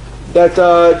here. That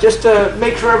just to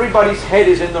make sure everybody's head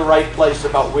is in the right place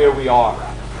about where we are.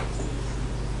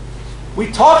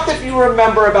 We talked, if you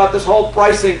remember, about this whole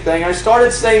pricing thing. I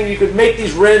started saying you could make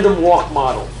these random walk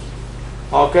models,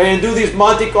 okay, and do these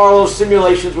Monte Carlo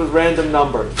simulations with random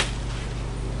numbers.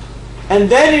 And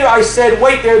then I said,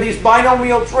 wait, there are these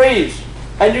binomial trees,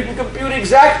 and you can compute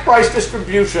exact price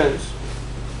distributions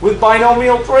with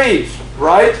binomial trees,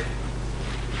 right?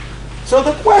 So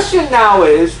the question now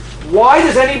is, why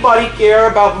does anybody care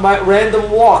about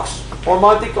random walks or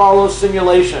Monte Carlo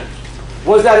simulations?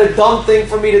 Was that a dumb thing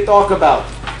for me to talk about?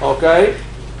 Okay?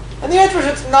 And the answer is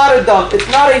it's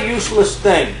not a useless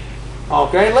thing.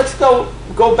 Okay? Let's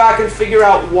go back and figure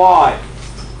out why.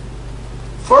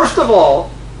 First of all,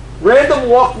 random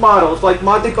walk models, like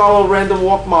Monte Carlo random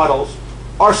walk models,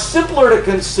 are simpler to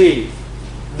conceive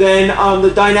than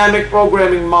the dynamic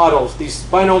programming models, these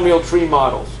binomial tree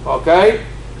models. Okay?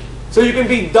 So you can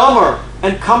be dumber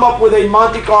and come up with a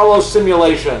Monte Carlo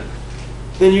simulation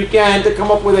than you can to come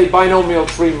up with a binomial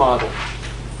tree model.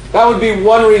 That would be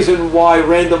one reason why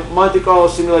random Monte Carlo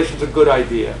simulation is a good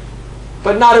idea,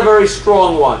 but not a very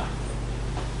strong one.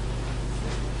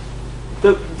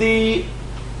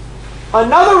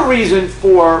 Another reason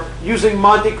for using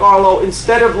Monte Carlo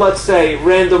instead of, let's say,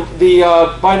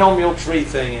 the binomial tree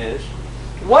thing is,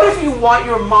 what if you want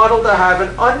your model to have an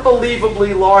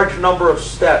unbelievably large number of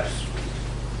steps?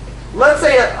 Let's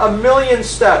say a million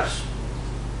steps,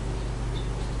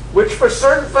 which for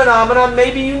certain phenomena,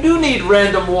 maybe you do need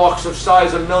random walks of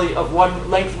size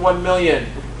length 1 million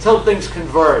till things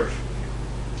converge.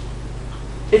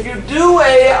 If you do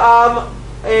a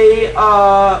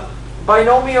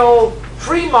binomial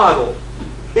tree model,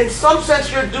 in some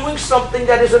sense you're doing something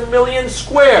that is 1 million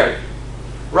squared.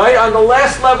 Right? On the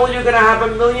last level you're going to have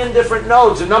 1 million different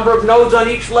nodes. The number of nodes on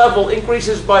each level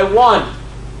increases by 1.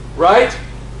 Right?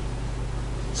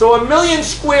 So 1 million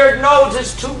squared nodes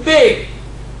is too big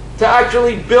to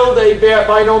actually build a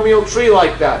binomial tree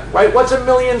like that. Right? What's 1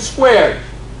 million squared?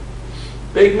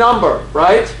 Big number,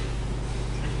 right?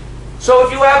 So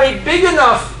if you have a big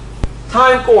enough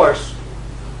time course,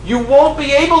 you won't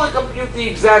be able to compute the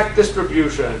exact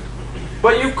distribution,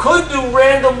 but you could do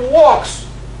random walks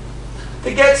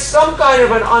to get some kind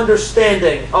of an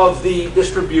understanding of the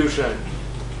distribution,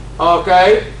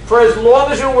 okay, for as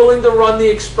long as you're willing to run the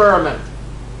experiment.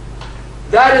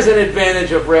 That is an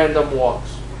advantage of random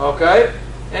walks, okay?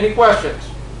 Any questions?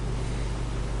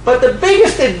 But the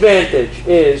biggest advantage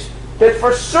is that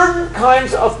for certain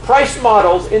kinds of price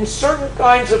models in certain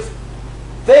kinds of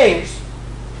things,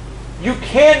 you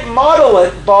can't model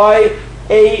it by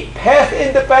a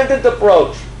path-independent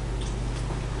approach,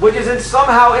 which is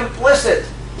somehow implicit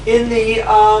in the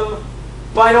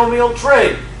binomial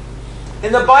tree.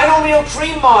 In the binomial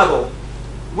tree model,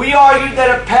 we argued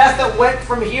that a path that went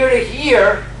from here to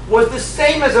here was the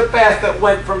same as a path that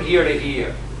went from here to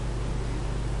here.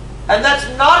 And that's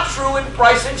not true in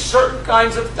pricing certain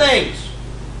kinds of things.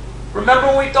 Remember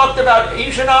when we talked about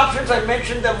Asian options? I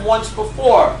mentioned them once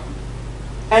before.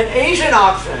 An Asian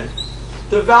option,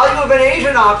 the value of an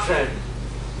Asian option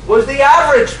was the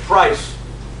average price,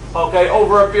 okay,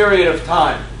 over a period of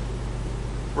time,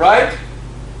 right?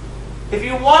 If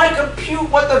you want to compute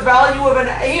what the value of an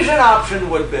Asian option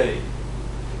would be,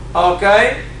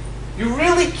 okay, you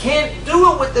really can't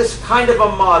do it with this kind of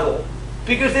a model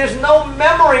because there's no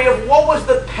memory of what was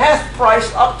the path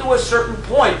price up to a certain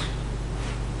point.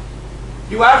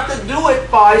 You have to do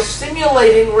it by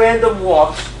simulating random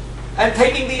walks and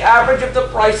taking the average of the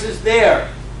prices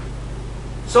there.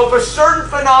 So for certain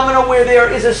phenomena where there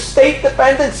is a state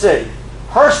dependency,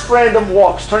 Hurst random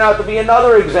walks turn out to be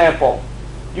another example.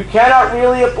 You cannot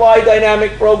really apply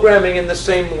dynamic programming in the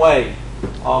same way.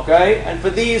 Okay? And for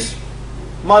these,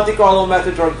 Monte Carlo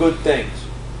methods are good things.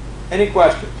 Any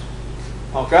questions?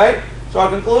 Okay? So our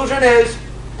conclusion is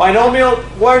binomial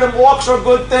random walks are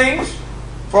good things.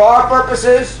 For our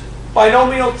purposes,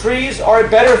 binomial trees are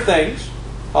better things.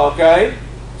 Okay?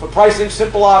 For pricing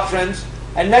simple options.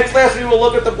 And next class we will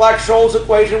look at the Black-Scholes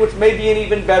equation, which may be an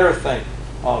even better thing.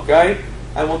 Okay?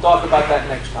 And we'll talk about that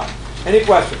next time. Any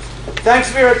questions?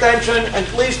 Thanks for your attention, and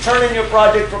please turn in your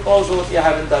project proposal if you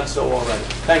haven't done so already.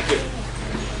 Thank you.